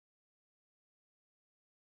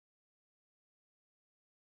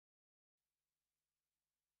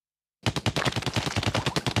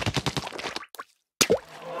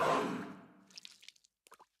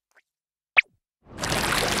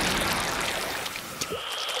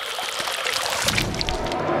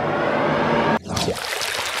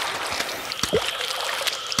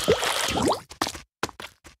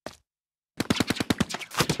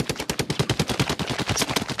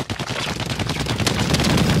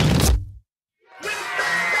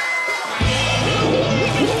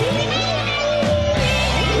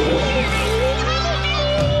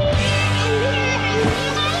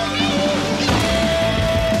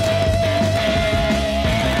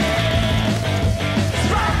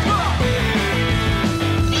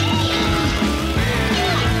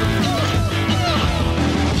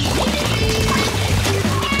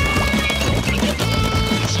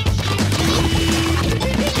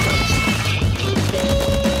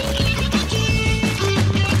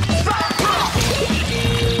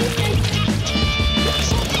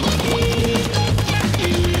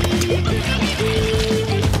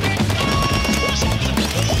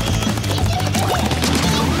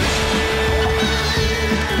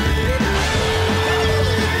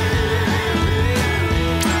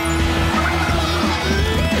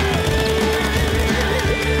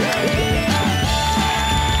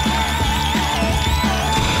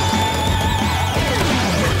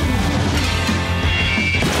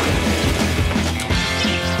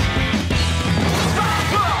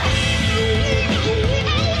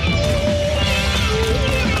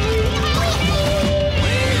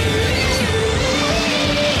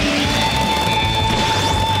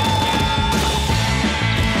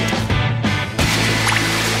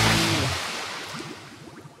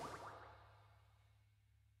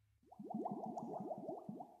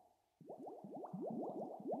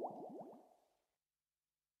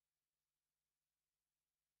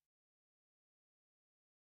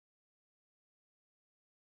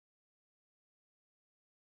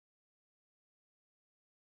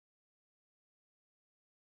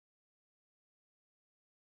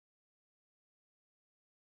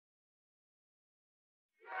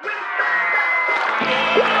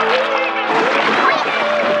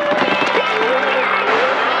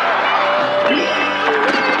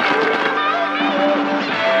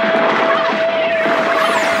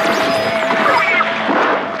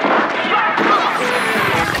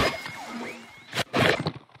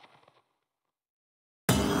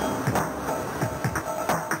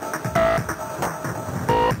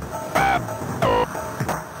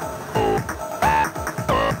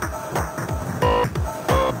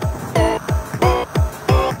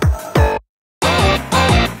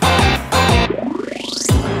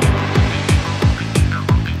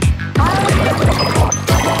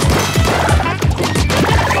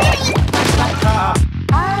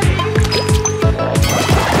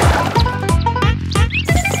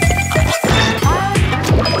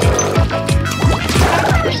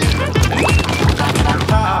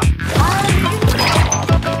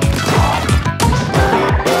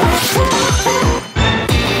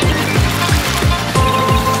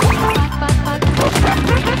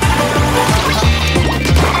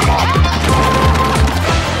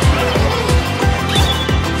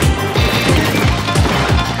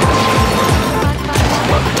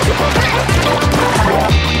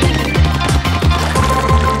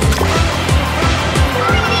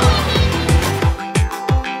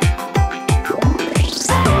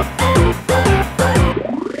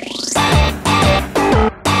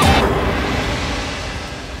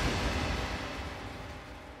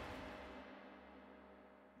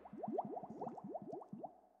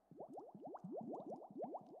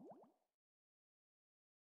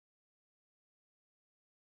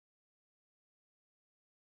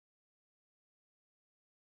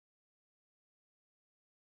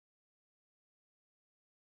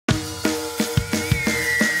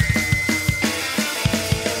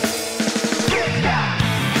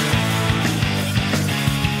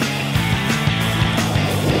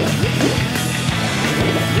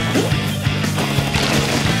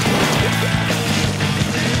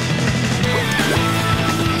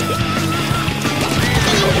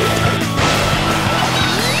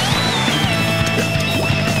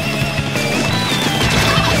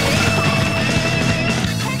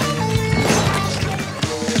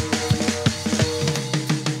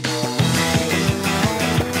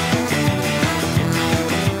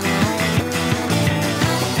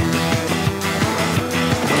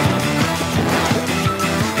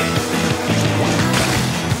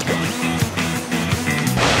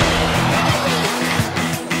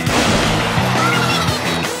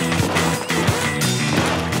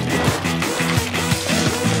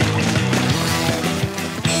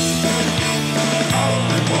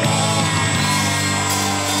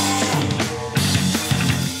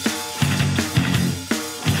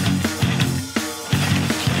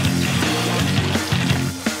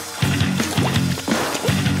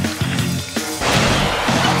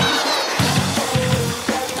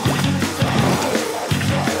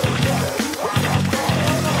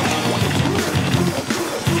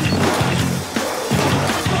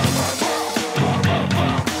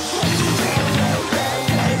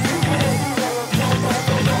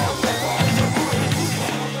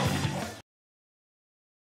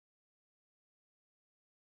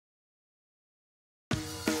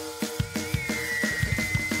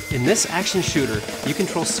In this action shooter, you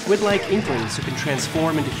control squid-like inklings who can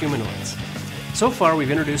transform into humanoids. So far,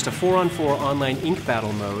 we've introduced a 4-on-4 online ink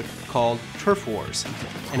battle mode called Turf Wars,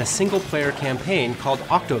 and a single-player campaign called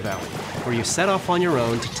Octo Valley, where you set off on your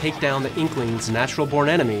own to take down the inklings' natural-born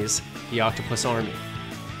enemies, the Octopus Army.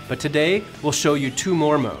 But today, we'll show you two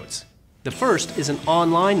more modes. The first is an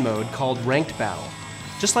online mode called Ranked Battle.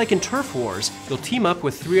 Just like in Turf Wars, you'll team up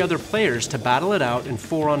with 3 other players to battle it out in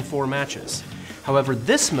 4-on-4 matches. However,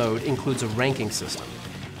 this mode includes a ranking system.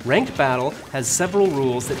 Ranked Battle has several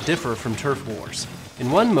rules that differ from Turf Wars. In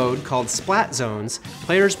one mode, called Splat Zones,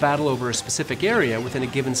 players battle over a specific area within a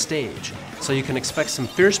given stage, so you can expect some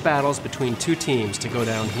fierce battles between 2 teams to go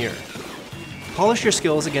down here. Polish your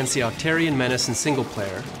skills against the Octarian Menace in single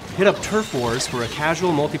player, hit up Turf Wars for a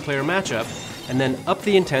casual multiplayer matchup, and then up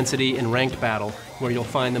the intensity in Ranked Battle, where you'll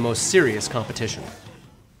find the most serious competition.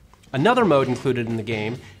 Another mode included in the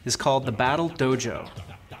game is called the Battle Dojo.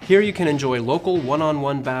 Here you can enjoy local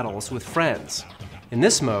one-on-one battles with friends. In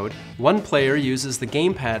this mode, one player uses the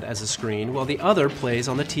gamepad as a screen while the other plays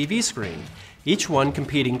on the TV screen, each one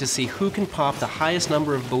competing to see who can pop the highest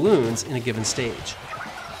number of balloons in a given stage.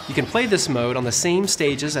 You can play this mode on the same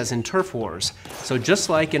stages as in Turf Wars, so just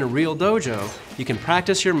like in a real dojo, you can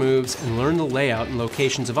practice your moves and learn the layout and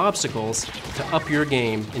locations of obstacles to up your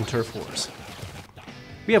game in Turf Wars.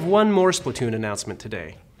 We have one more Splatoon announcement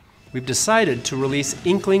today. We've decided to release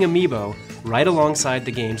Inkling Amiibo right alongside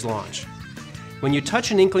the game's launch. When you touch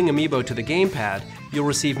an Inkling amiibo to the gamepad, you'll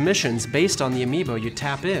receive missions based on the amiibo you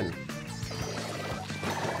tap in.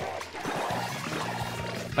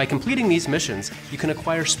 By completing these missions, you can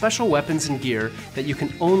acquire special weapons and gear that you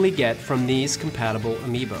can only get from these compatible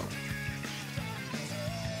amiibo.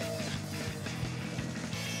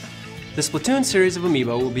 The Splatoon series of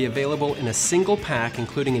amiibo will be available in a single pack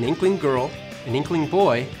including an Inkling Girl, an Inkling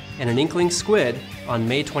Boy, and an Inkling Squid on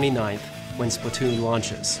May 29th when Splatoon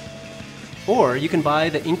launches. Or you can buy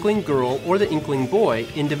the Inkling Girl or the Inkling Boy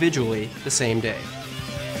individually the same day.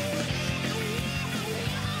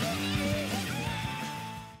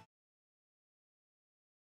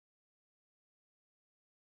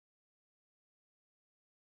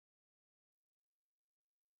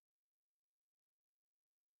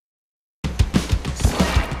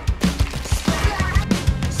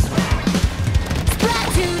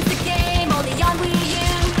 Splatoon's the game, only on Wii U.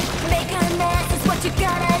 Make a mess is what you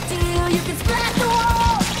gotta do. You can splat the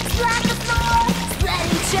wall, splat the floor, splat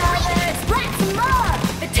each other, splat some more.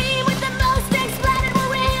 The team with the most things splatted will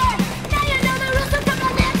win. Now you know the rules, so come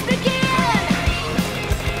on, let's begin.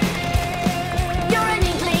 You're an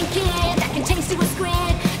Inkling kid that can change to a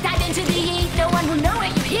squid. Dive into the ink, no one will know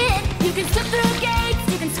where you hid. You can slip through gates,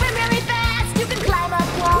 you can swim really fast. You can climb up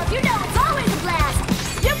walls, you know it's always a blast.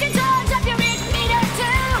 You can charge up your ink meter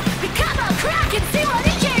too. Become a crack and see what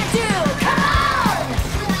it can do. Come on!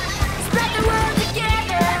 Spread the word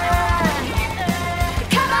together.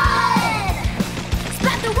 Come on!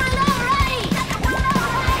 Spread the word alright.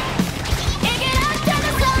 Ink it up to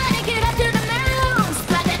the sun, ink it up to the moon.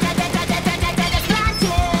 Spread it, Splatoon.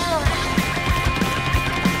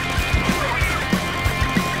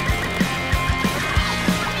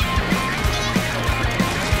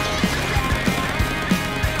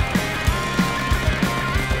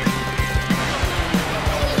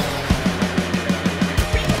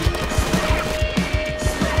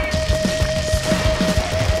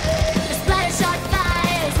 The splatter shot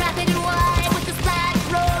fires, rapid and wide. With the splat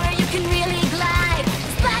roar, you can really glide.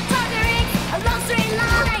 Splat target ink, a long straight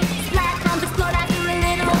line. Splat bombs explode after a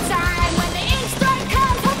little time. When the ink strike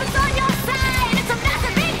comes, hope it's on your side. It's a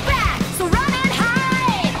massive ink bath, so run and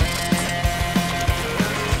hide.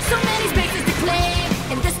 So many spaces to claim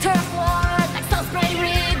in this turf war. Like salt spray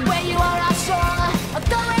rig, where you are offshore. Or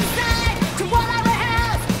go inside to whatever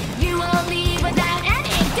house. You will leave without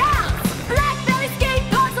any doubt. Blackberry skate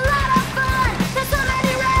park's a lot of fun. There's so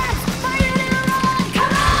many ramps for you to run.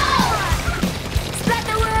 Come on! Spread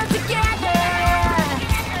the word together.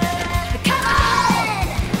 Come on!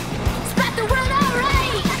 Spread the word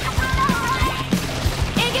alright.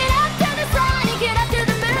 Ink it up to the sun, ink it up to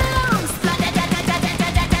the moon. Splatoon.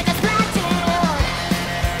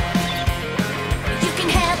 You can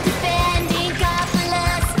help defend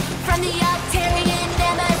Inkredible from the Octarian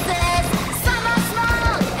nemesis. Some are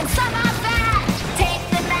small and some are fat. Take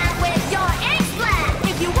them out with your ink splat.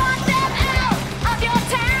 If you want them out of your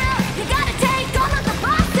town, you gotta take all of the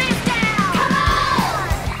bosses down. Come on!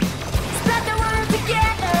 Spread the word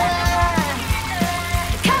together.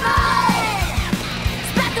 Come on!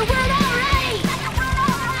 Spread the word alright.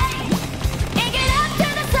 Ink it up to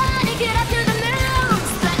the sun, ink it up to the moon.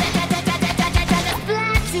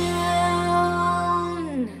 Splatoon.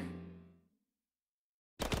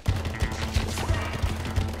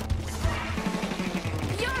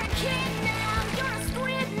 You're a kid now, you're a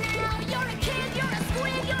squid now. You're a kid, you're a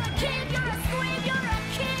squid, you're a kid, you're a squid, you're a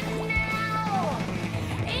kid now.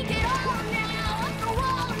 Ink it all now, up the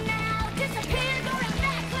wall now. Disappear, going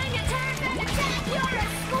back when you turn back attack. You're a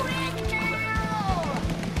squid now.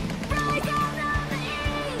 Rise out of the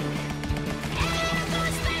ink and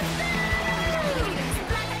push them through.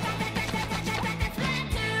 Splatoon.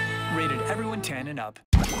 Rated everyone 10 and up.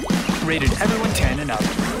 Rated everyone 10 and up.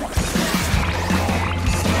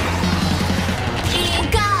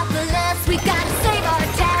 Inkredible, we gotta save our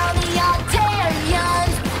town. The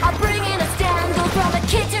Altarians are bringing us down. Go from a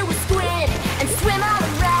kid to a squid and swim all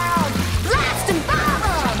around. Blast and bomb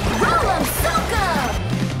 'em, roll 'em, soak 'em.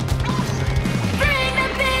 Bring the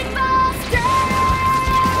big boss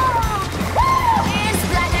down. Woo! It's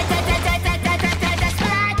Splatoon.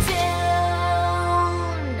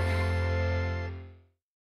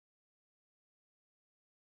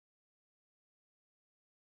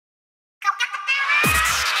 Go get the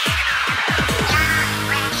feeling!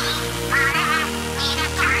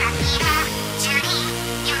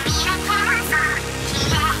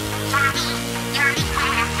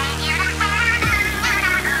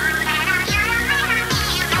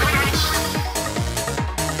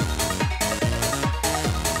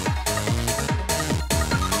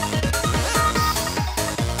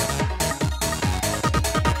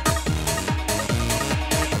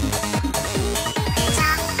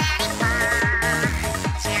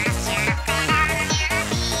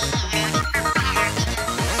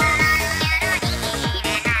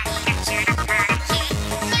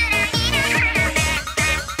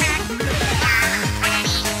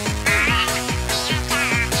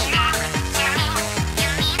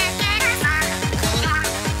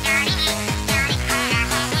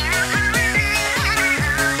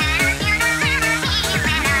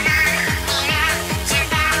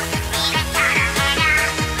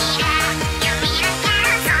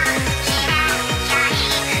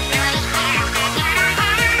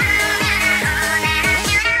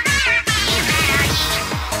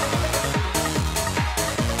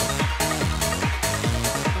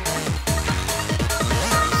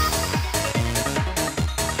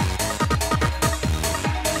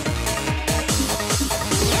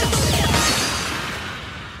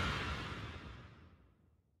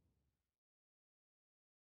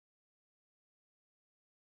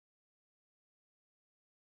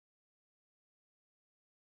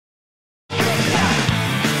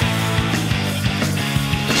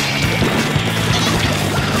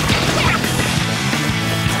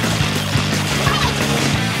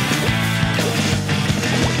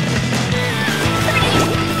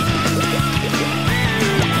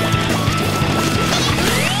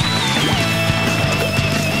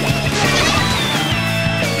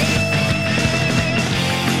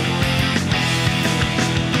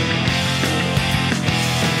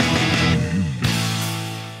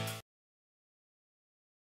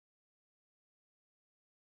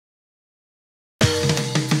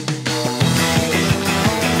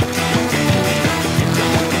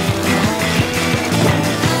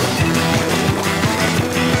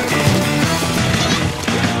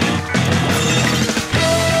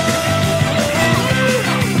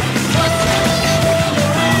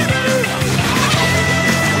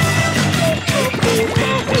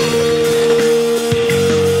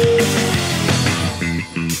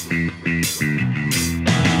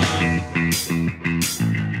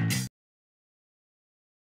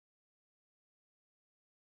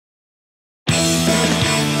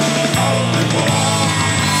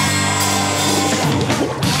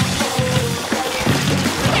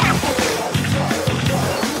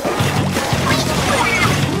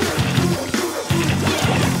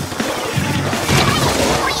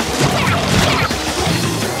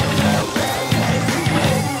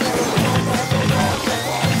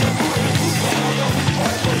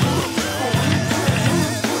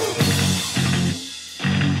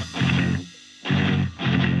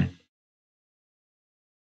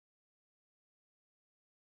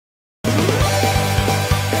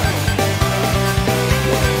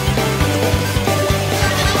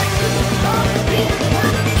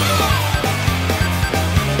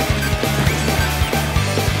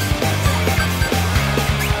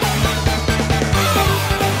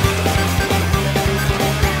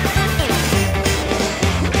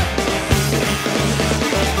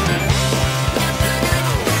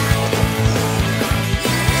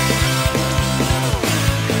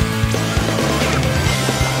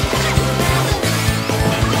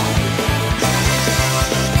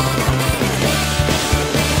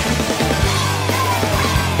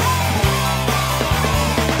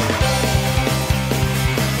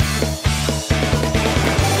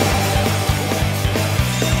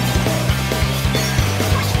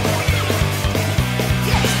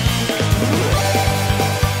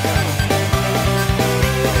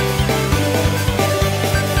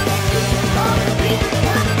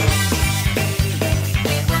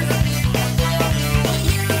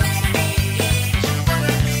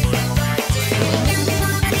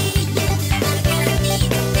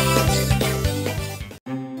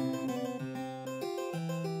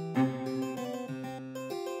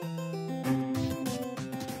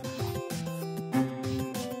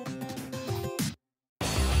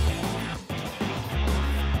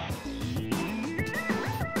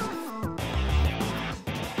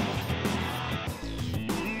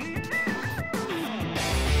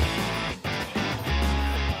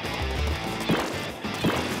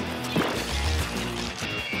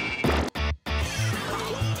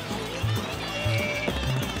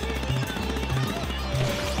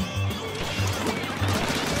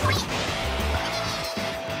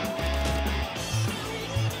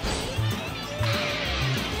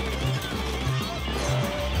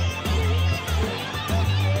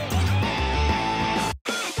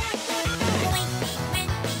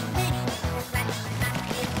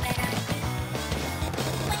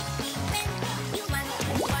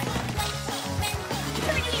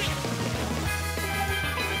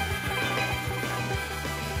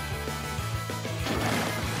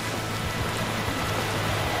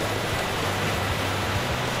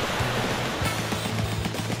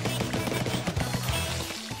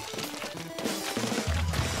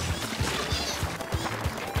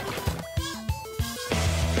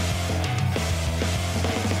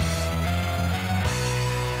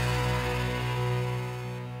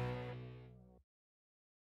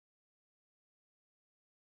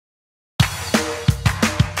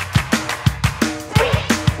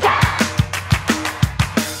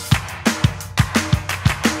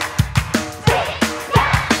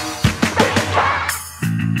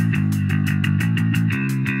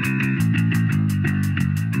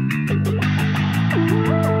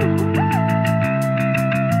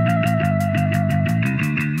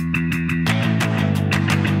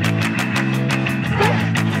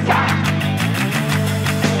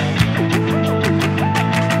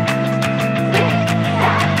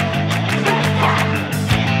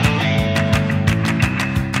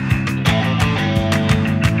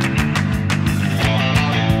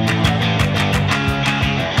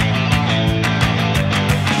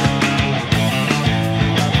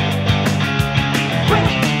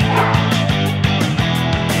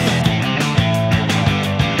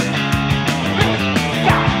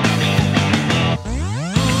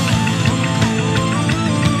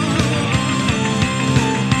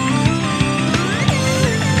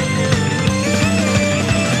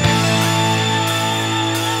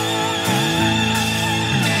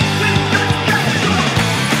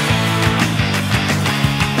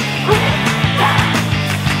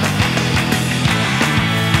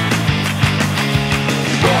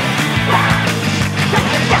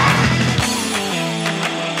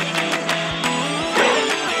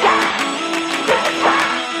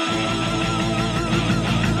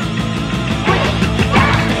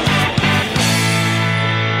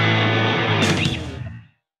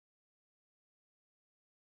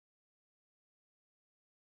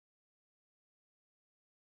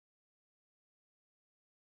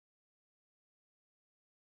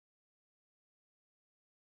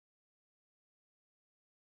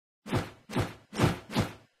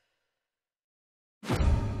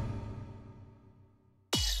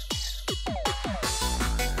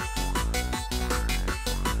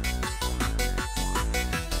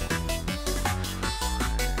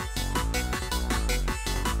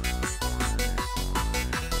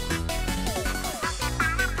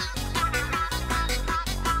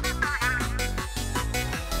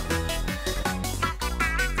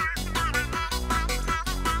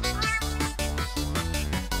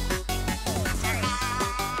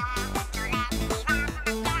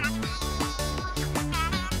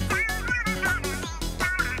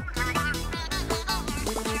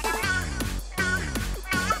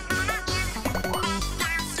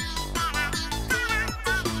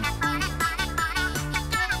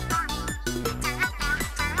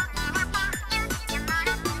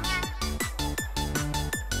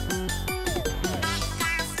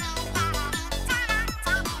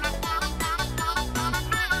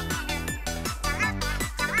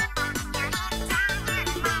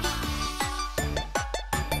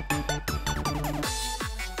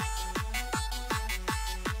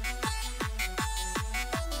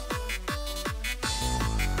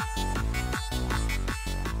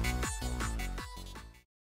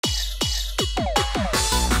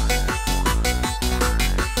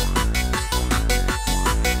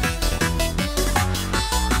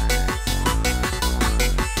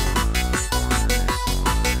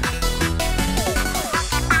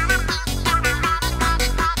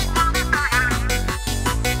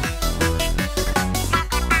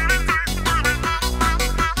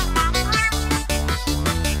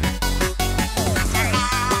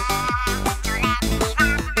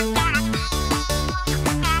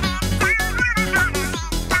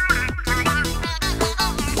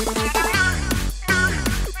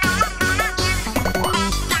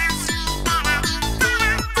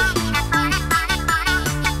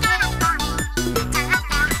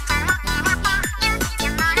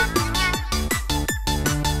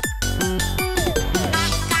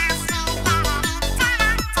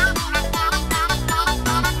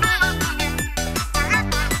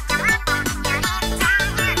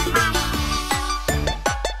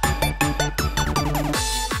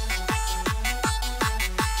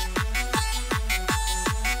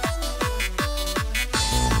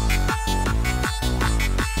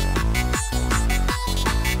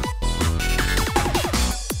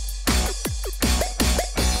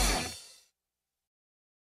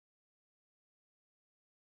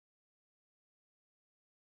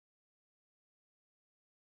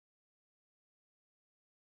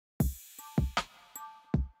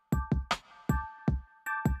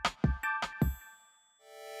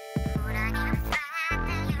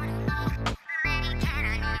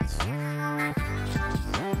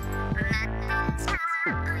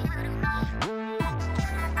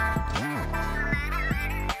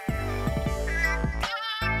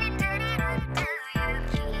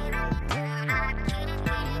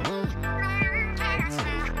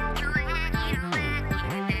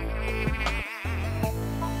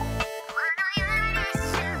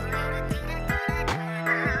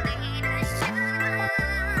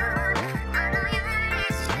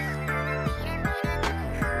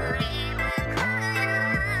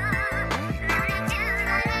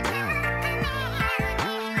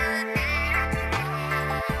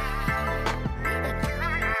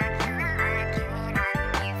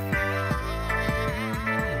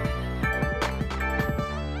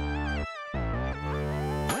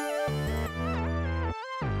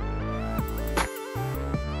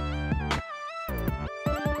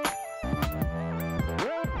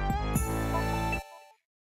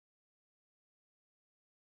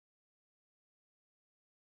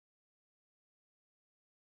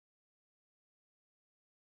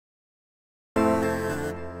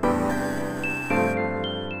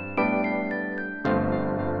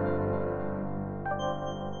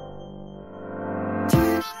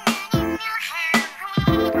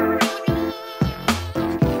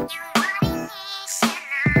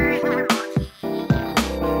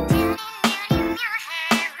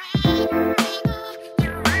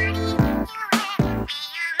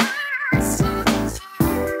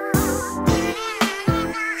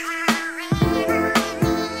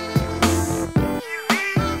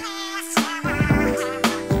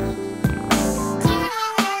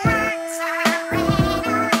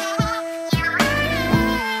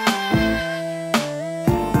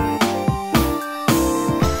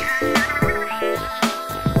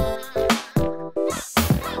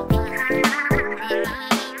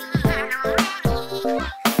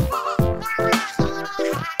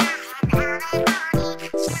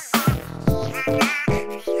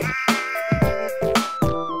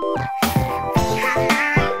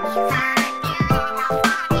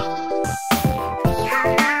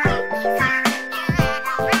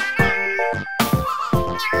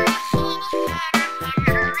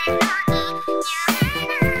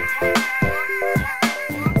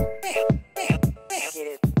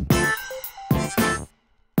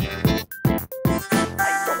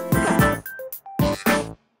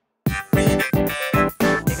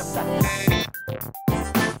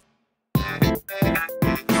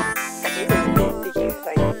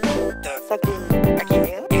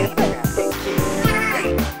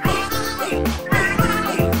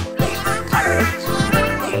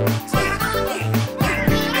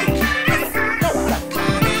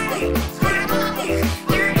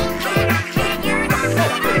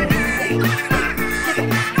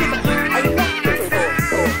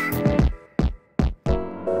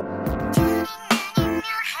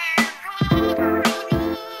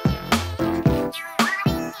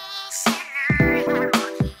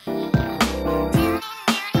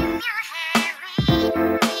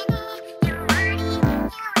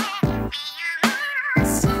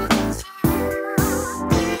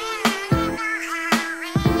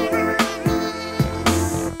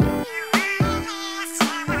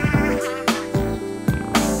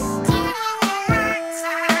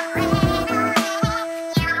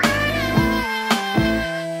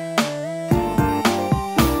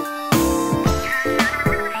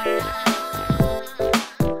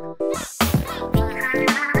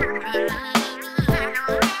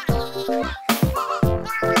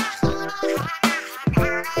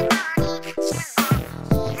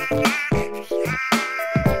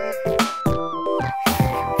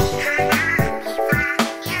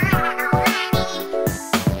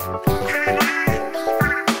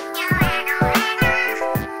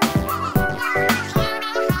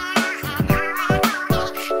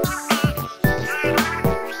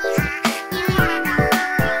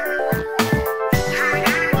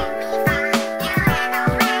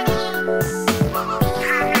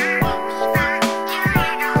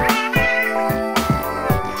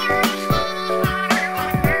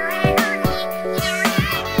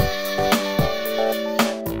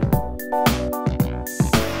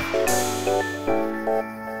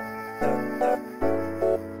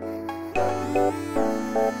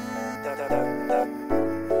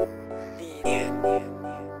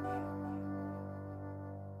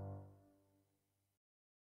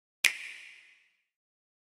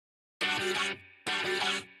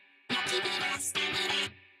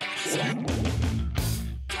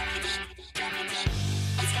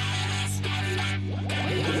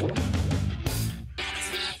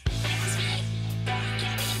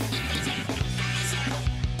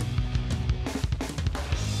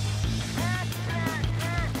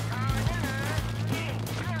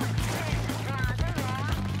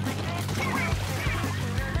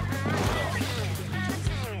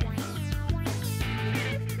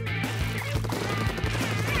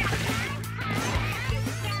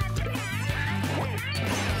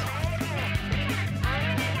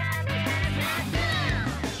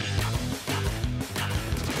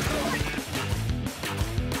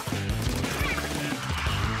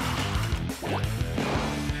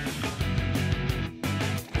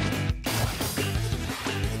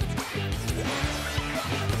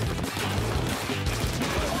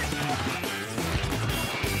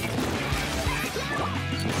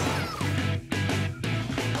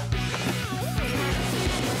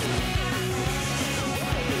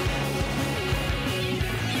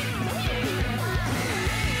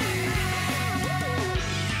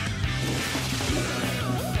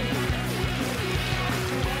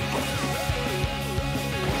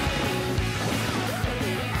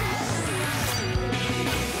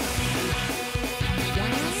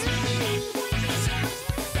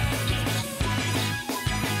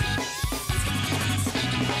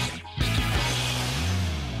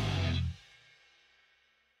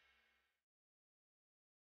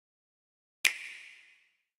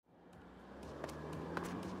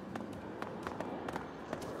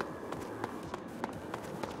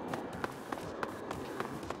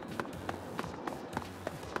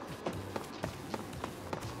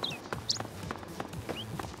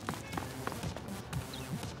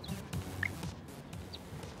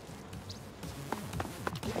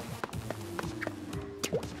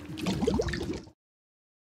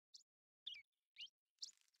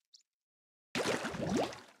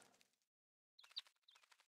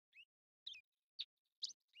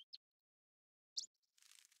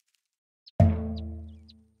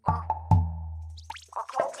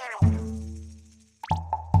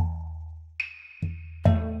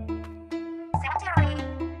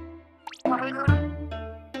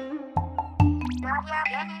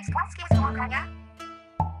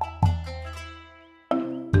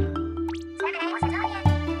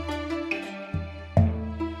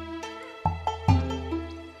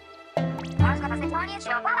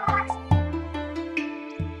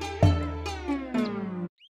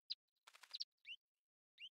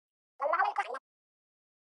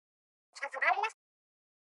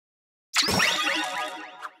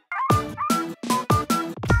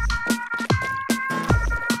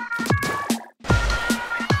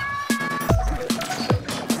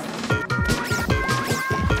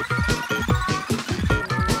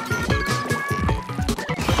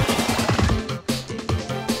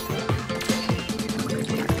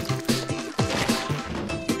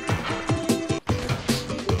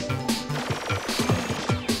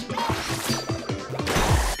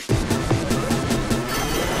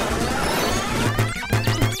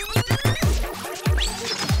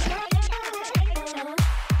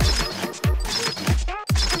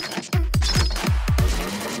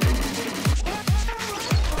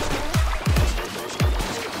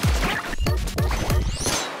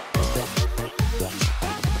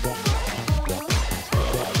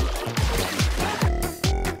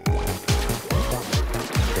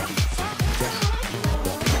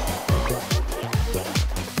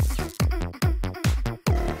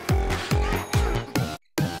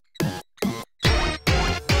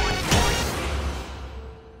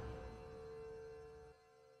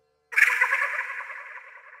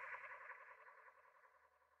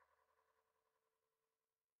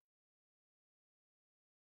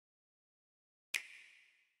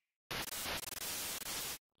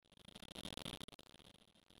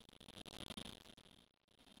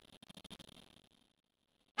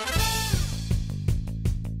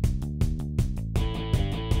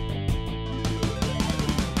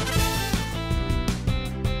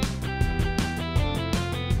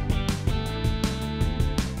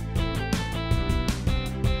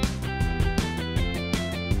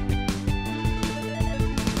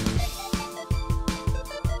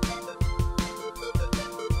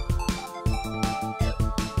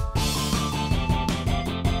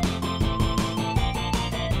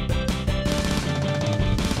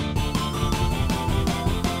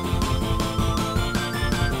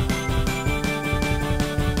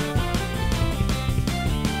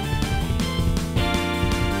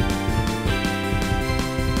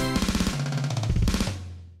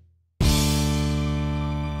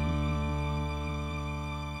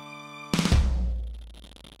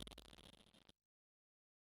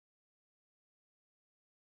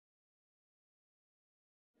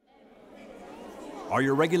 Are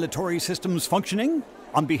your regulatory systems functioning?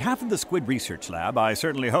 On behalf of the Squid Research Lab, I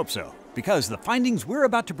certainly hope so, because the findings we're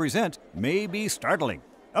about to present may be startling.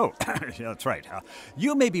 Oh, that's right.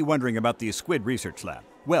 You may be wondering about the Squid Research Lab.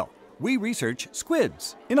 Well, we research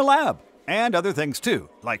squids in a lab, and other things too,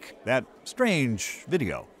 like that strange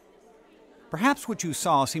video. Perhaps what you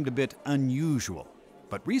saw seemed a bit unusual,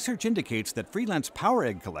 but research indicates that freelance power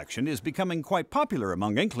egg collection is becoming quite popular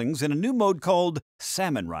among Inklings in a new mode called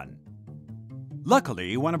Salmon Run.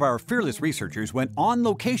 Luckily, one of our fearless researchers went on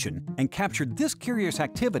location and captured this curious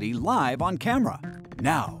activity live on camera.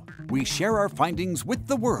 Now, we share our findings with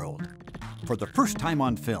the world. For the first time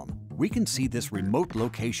on film, we can see this remote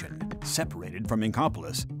location, separated from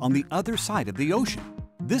Inkopolis, on the other side of the ocean.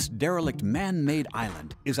 This derelict man-made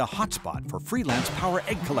island is a hotspot for freelance power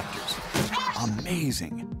egg collectors.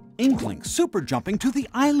 Amazing! Inklings super jumping to the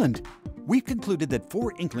island! We've concluded that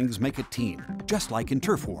 4 Inklings make a team, just like in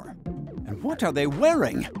Turf War. And what are they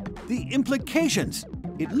wearing? The implications!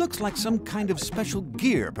 It looks like some kind of special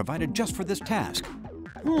gear provided just for this task.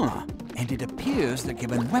 And it appears they're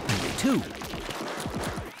given weaponry too.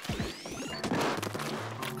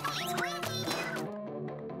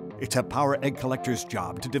 It's a power egg collector's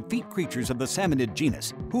job to defeat creatures of the salmonid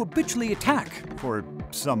genus who habitually attack for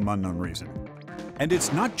some unknown reason. And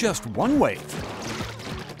it's not just one wave,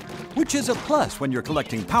 which is a plus when you're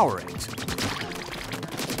collecting power eggs.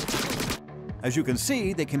 As you can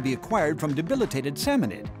see, they can be acquired from debilitated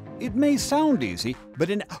salmonid. It may sound easy,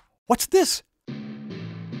 but what's this?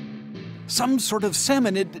 Some sort of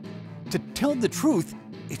salmonid. To tell the truth,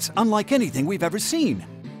 it's unlike anything we've ever seen.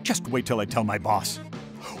 Just wait till I tell my boss.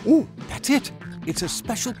 Oh, that's it. It's a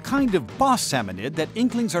special kind of boss salmonid that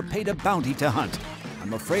Inklings are paid a bounty to hunt.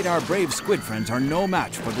 I'm afraid our brave squid friends are no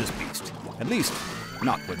match for this beast. At least,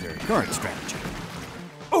 not with their current strategy.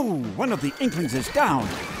 Oh, one of the Inklings is down.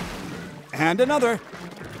 And another.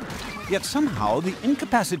 Yet somehow the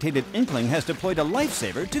incapacitated Inkling has deployed a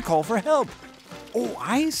lifesaver to call for help. Oh,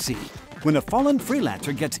 I see. When a fallen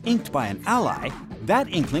freelancer gets inked by an ally, that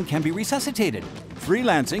Inkling can be resuscitated.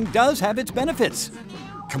 Freelancing does have its benefits.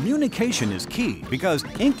 Communication is key because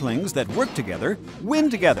Inklings that work together win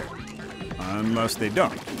together. Unless they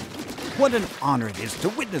don't. What an honor it is to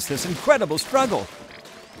witness this incredible struggle.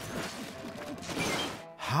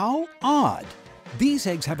 How odd. These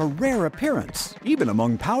eggs have a rare appearance, even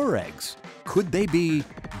among power eggs. Could they be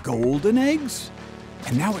golden eggs?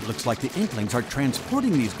 And now it looks like the Inklings are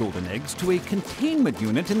transporting these golden eggs to a containment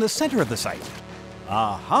unit in the center of the site.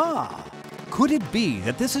 Aha! Could it be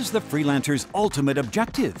that this is the freelancer's ultimate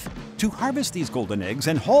objective? To harvest these golden eggs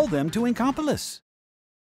and haul them to Inkopolis?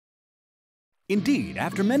 Indeed,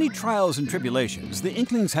 after many trials and tribulations, the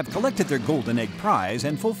Inklings have collected their golden egg prize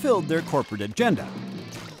and fulfilled their corporate agenda.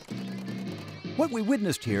 What we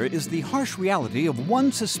witnessed here is the harsh reality of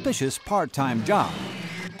one suspicious part-time job.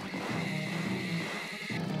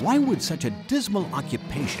 Why would such a dismal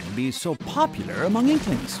occupation be so popular among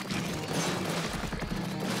Inklings?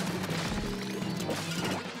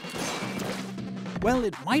 Well,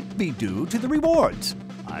 it might be due to the rewards.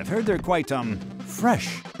 I've heard they're quite,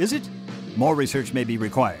 fresh, is it? More research may be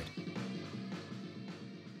required.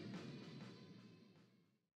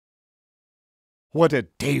 What a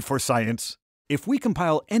day for science! If we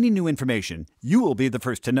compile any new information, you will be the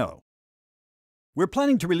first to know. We're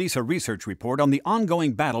planning to release a research report on the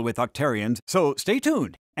ongoing battle with Octarians, so stay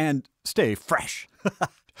tuned and stay fresh.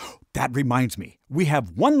 That reminds me, we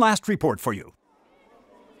have one last report for you.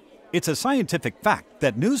 It's a scientific fact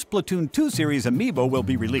that new Splatoon 2 series amiibo will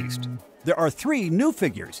be released. There are 3 new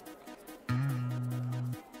figures: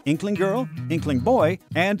 Inkling Girl, Inkling Boy,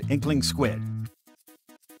 and Inkling Squid.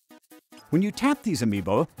 When you tap these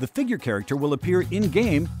amiibo, the figure character will appear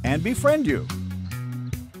in-game and befriend you.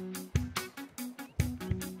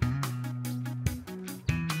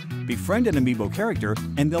 Befriend an amiibo character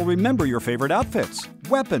and they'll remember your favorite outfits,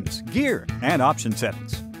 weapons, gear, and option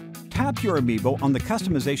settings. Tap your amiibo on the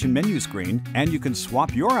customization menu screen and you can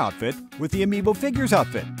swap your outfit with the amiibo figure's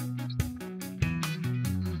outfit.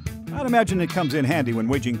 I'd imagine it comes in handy when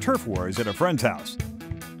waging turf wars at a friend's house.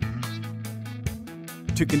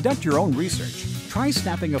 To conduct your own research, try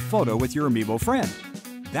snapping a photo with your amiibo friend.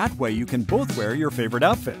 That way you can both wear your favorite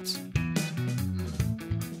outfits.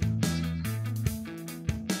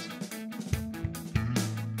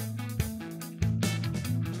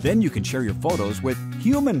 Then you can share your photos with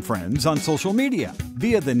human friends on social media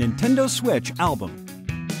via the Nintendo Switch album.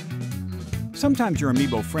 Sometimes your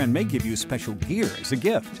amiibo friend may give you special gear as a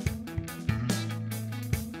gift.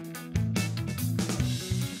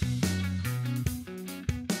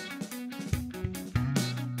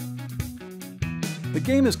 The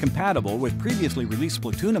game is compatible with previously released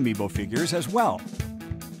Splatoon amiibo figures as well.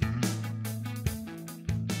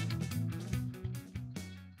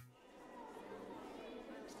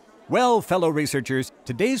 Well, fellow researchers,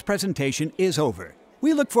 today's presentation is over.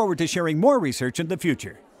 We look forward to sharing more research in the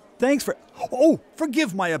future. Thanks for... Oh,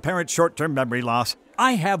 forgive my apparent short-term memory loss.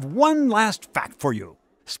 I have one last fact for you.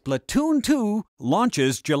 Splatoon 2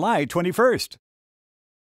 launches July 21st.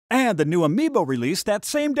 And the new amiibo released that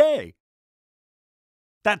same day.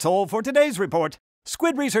 That's all for today's report.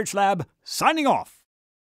 Squid Research Lab, signing off.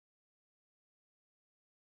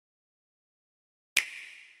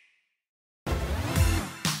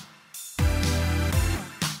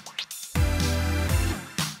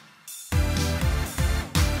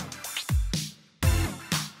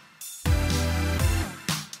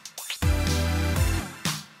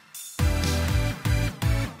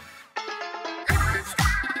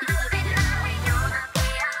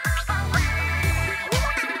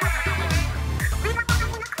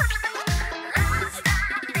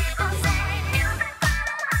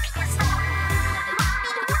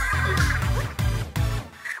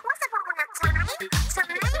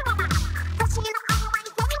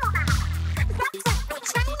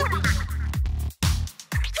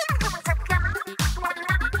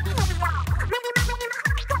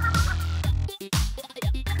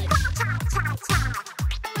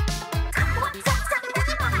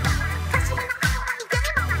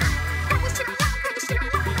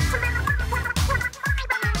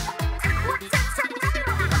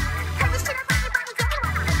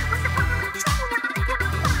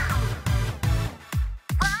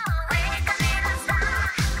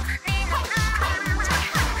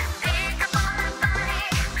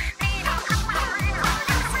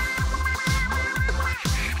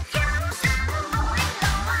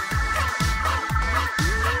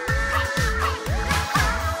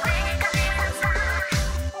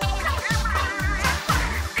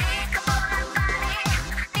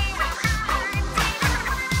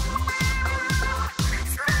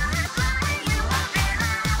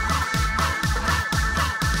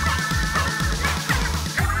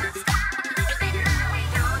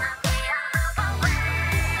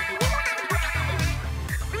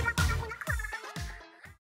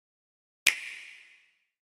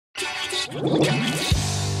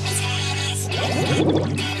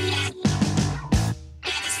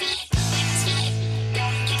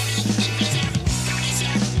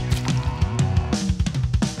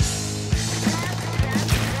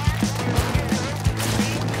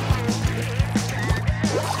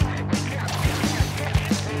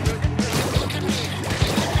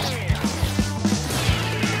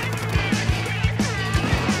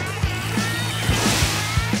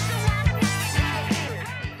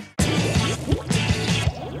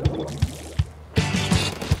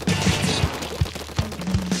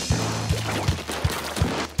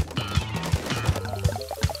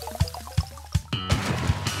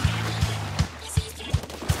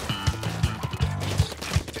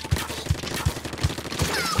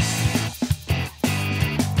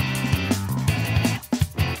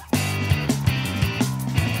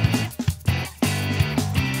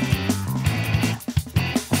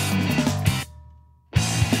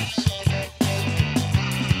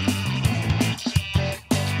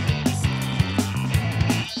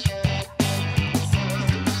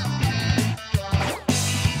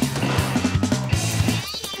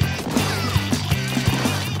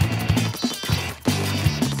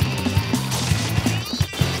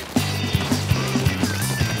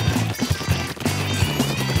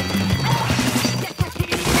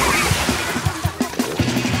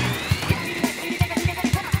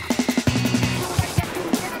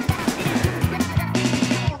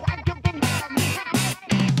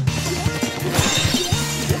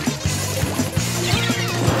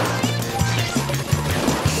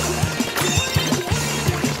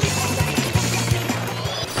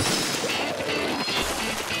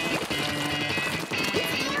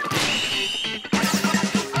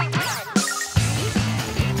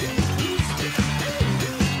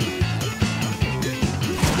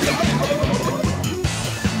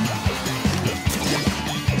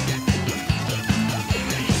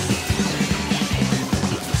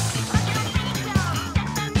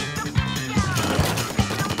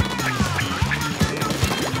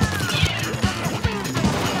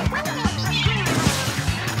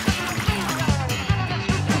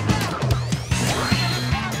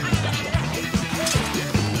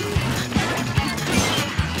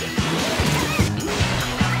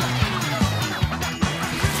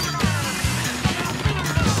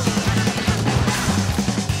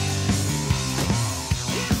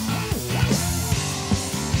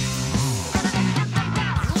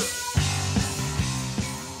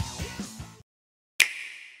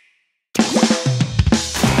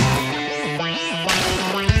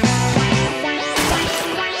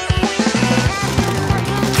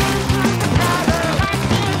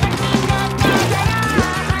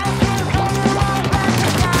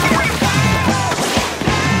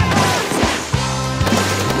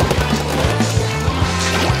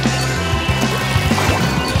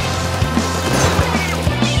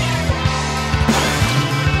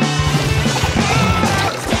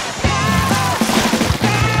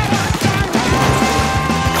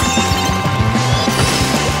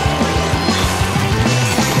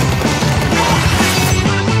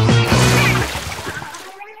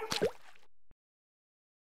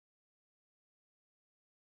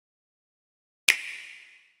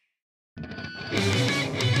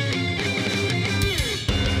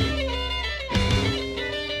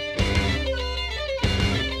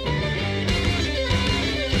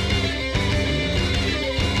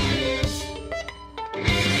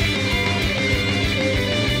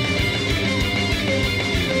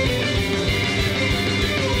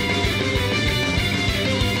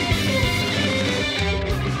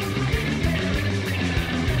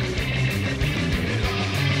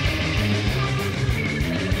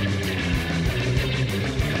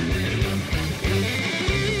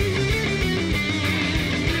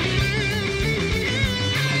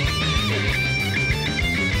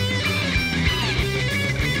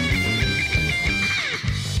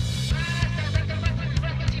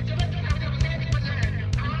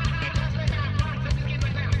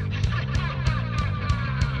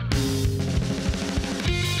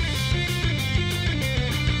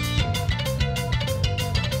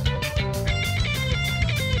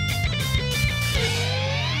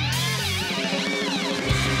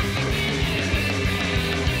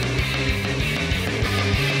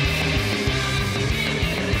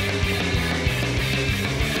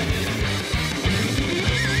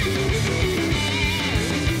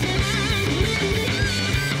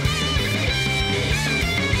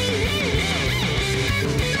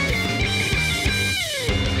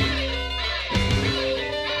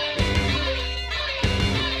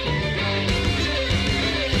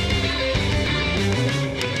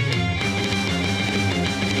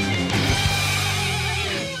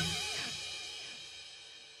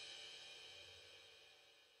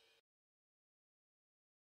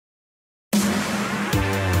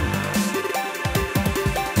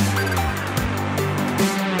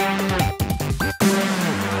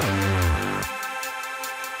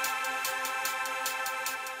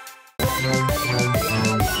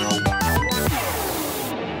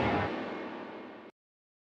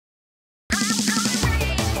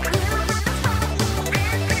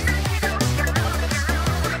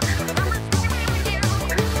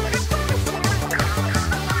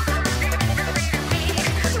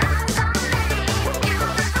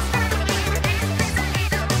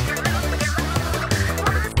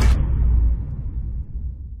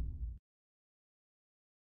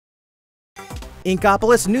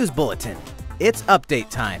 Inkopolis News Bulletin. It's update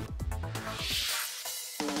time.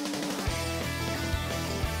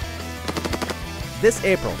 This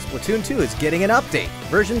April, Splatoon 2 is getting an update.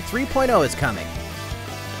 Version 3.0 is coming.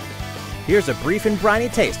 Here's a brief and briny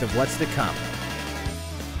taste of what's to come.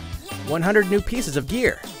 100 new pieces of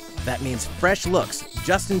gear. That means fresh looks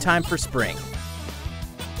just in time for spring.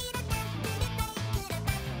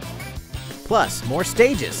 Plus, more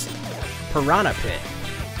stages. Piranha Pit.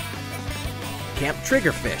 Camp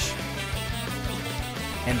Triggerfish.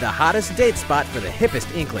 And the hottest date spot for the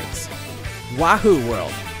hippest Inklings. Wahoo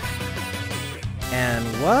World. And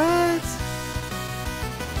what?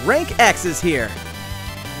 Rank X is here!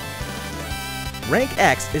 Rank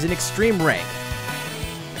X is an extreme rank.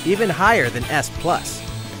 Even higher than S+.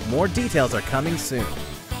 More details are coming soon.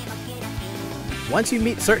 Once you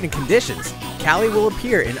meet certain conditions, Callie will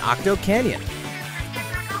appear in Octo Canyon.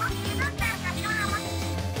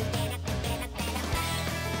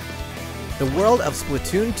 The world of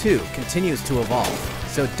Splatoon 2 continues to evolve,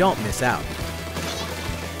 so don't miss out.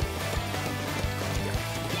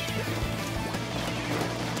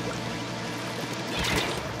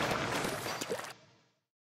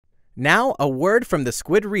 Now, a word from the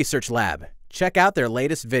Squid Research Lab. Check out their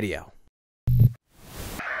latest video.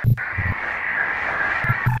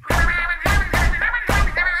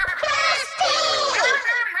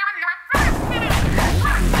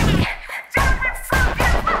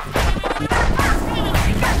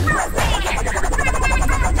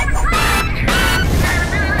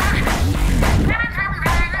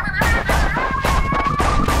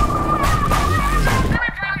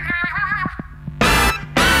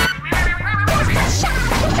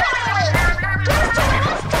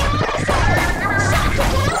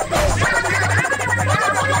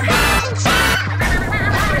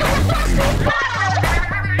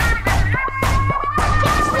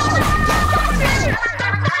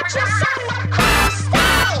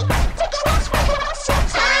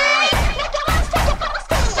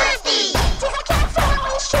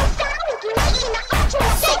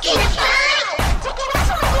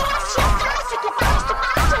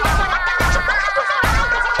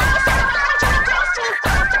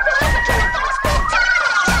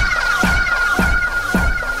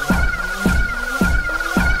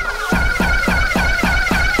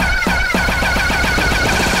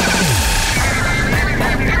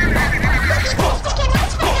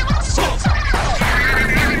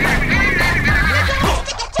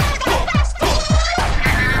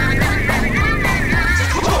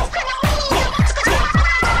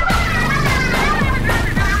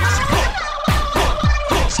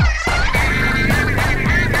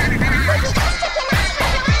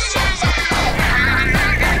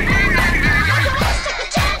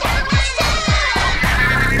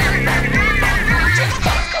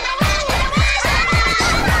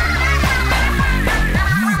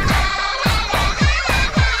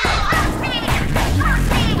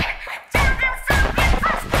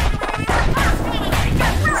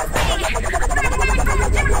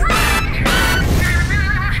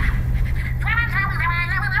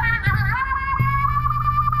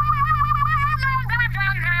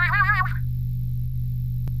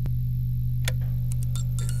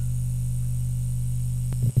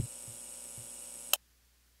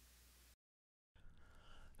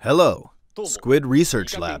 Hello, Squid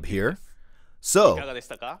Research Lab here. So,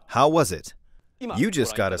 how was it? You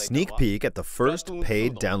just got a sneak peek at the first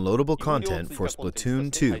paid downloadable content for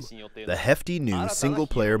Splatoon 2, the hefty new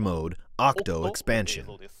single-player mode Octo expansion.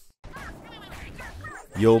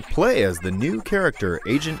 You'll play as the new character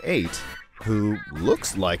Agent 8, who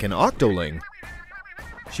looks like an Octoling.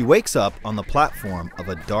 She wakes up on the platform of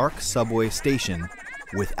a dark subway station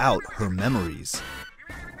without her memories.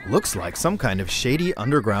 Looks like some kind of shady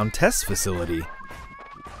underground test facility.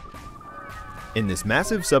 In this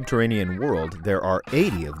massive subterranean world, there are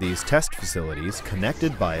 80 of these test facilities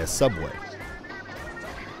connected by a subway.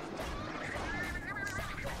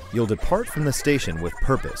 You'll depart from the station with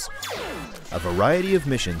purpose. A variety of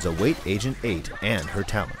missions await Agent 8 and her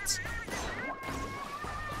talents.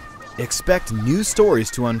 Expect new stories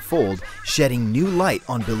to unfold, shedding new light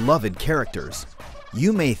on beloved characters.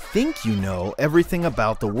 You may think you know everything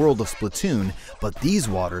about the world of Splatoon, but these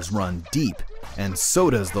waters run deep, and so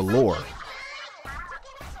does the lore.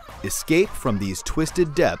 Escape from these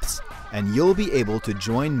twisted depths, and you'll be able to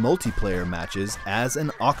join multiplayer matches as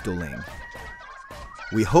an Octoling.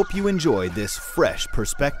 We hope you enjoy this fresh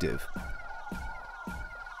perspective.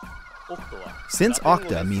 Since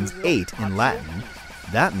Octa means 8 in Latin,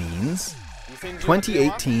 that means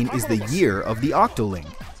 2018 is the year of the Octoling.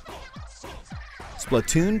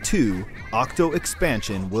 Splatoon 2 Octo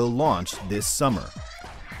Expansion will launch this summer.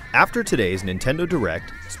 After today's Nintendo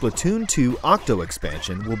Direct, Splatoon 2 Octo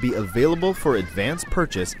Expansion will be available for advance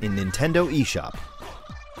purchase in Nintendo eShop.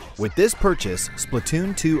 With this purchase,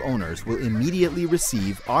 Splatoon 2 owners will immediately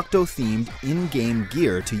receive Octo-themed in-game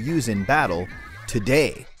gear to use in battle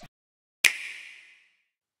today.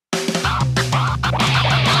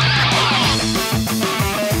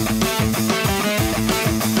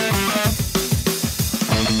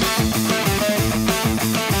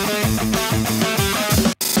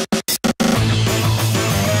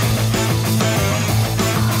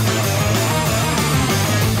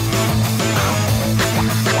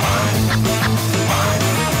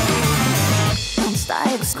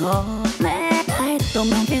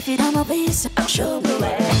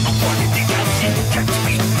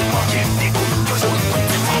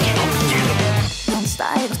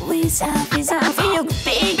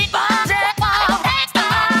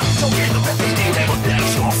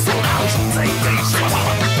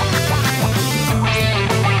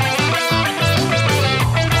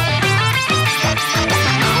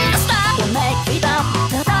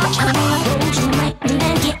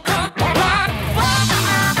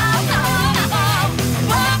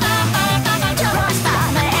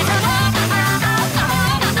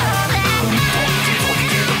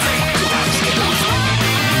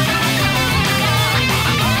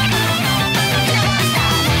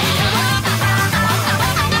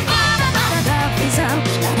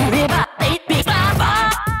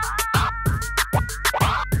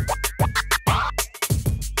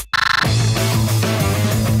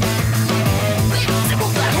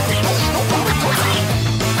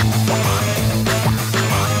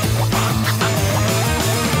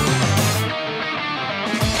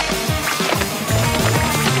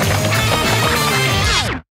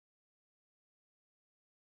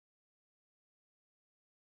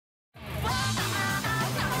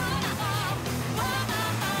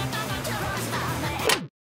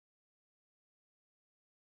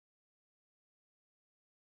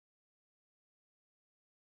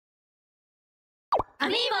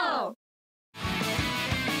 Amiibo!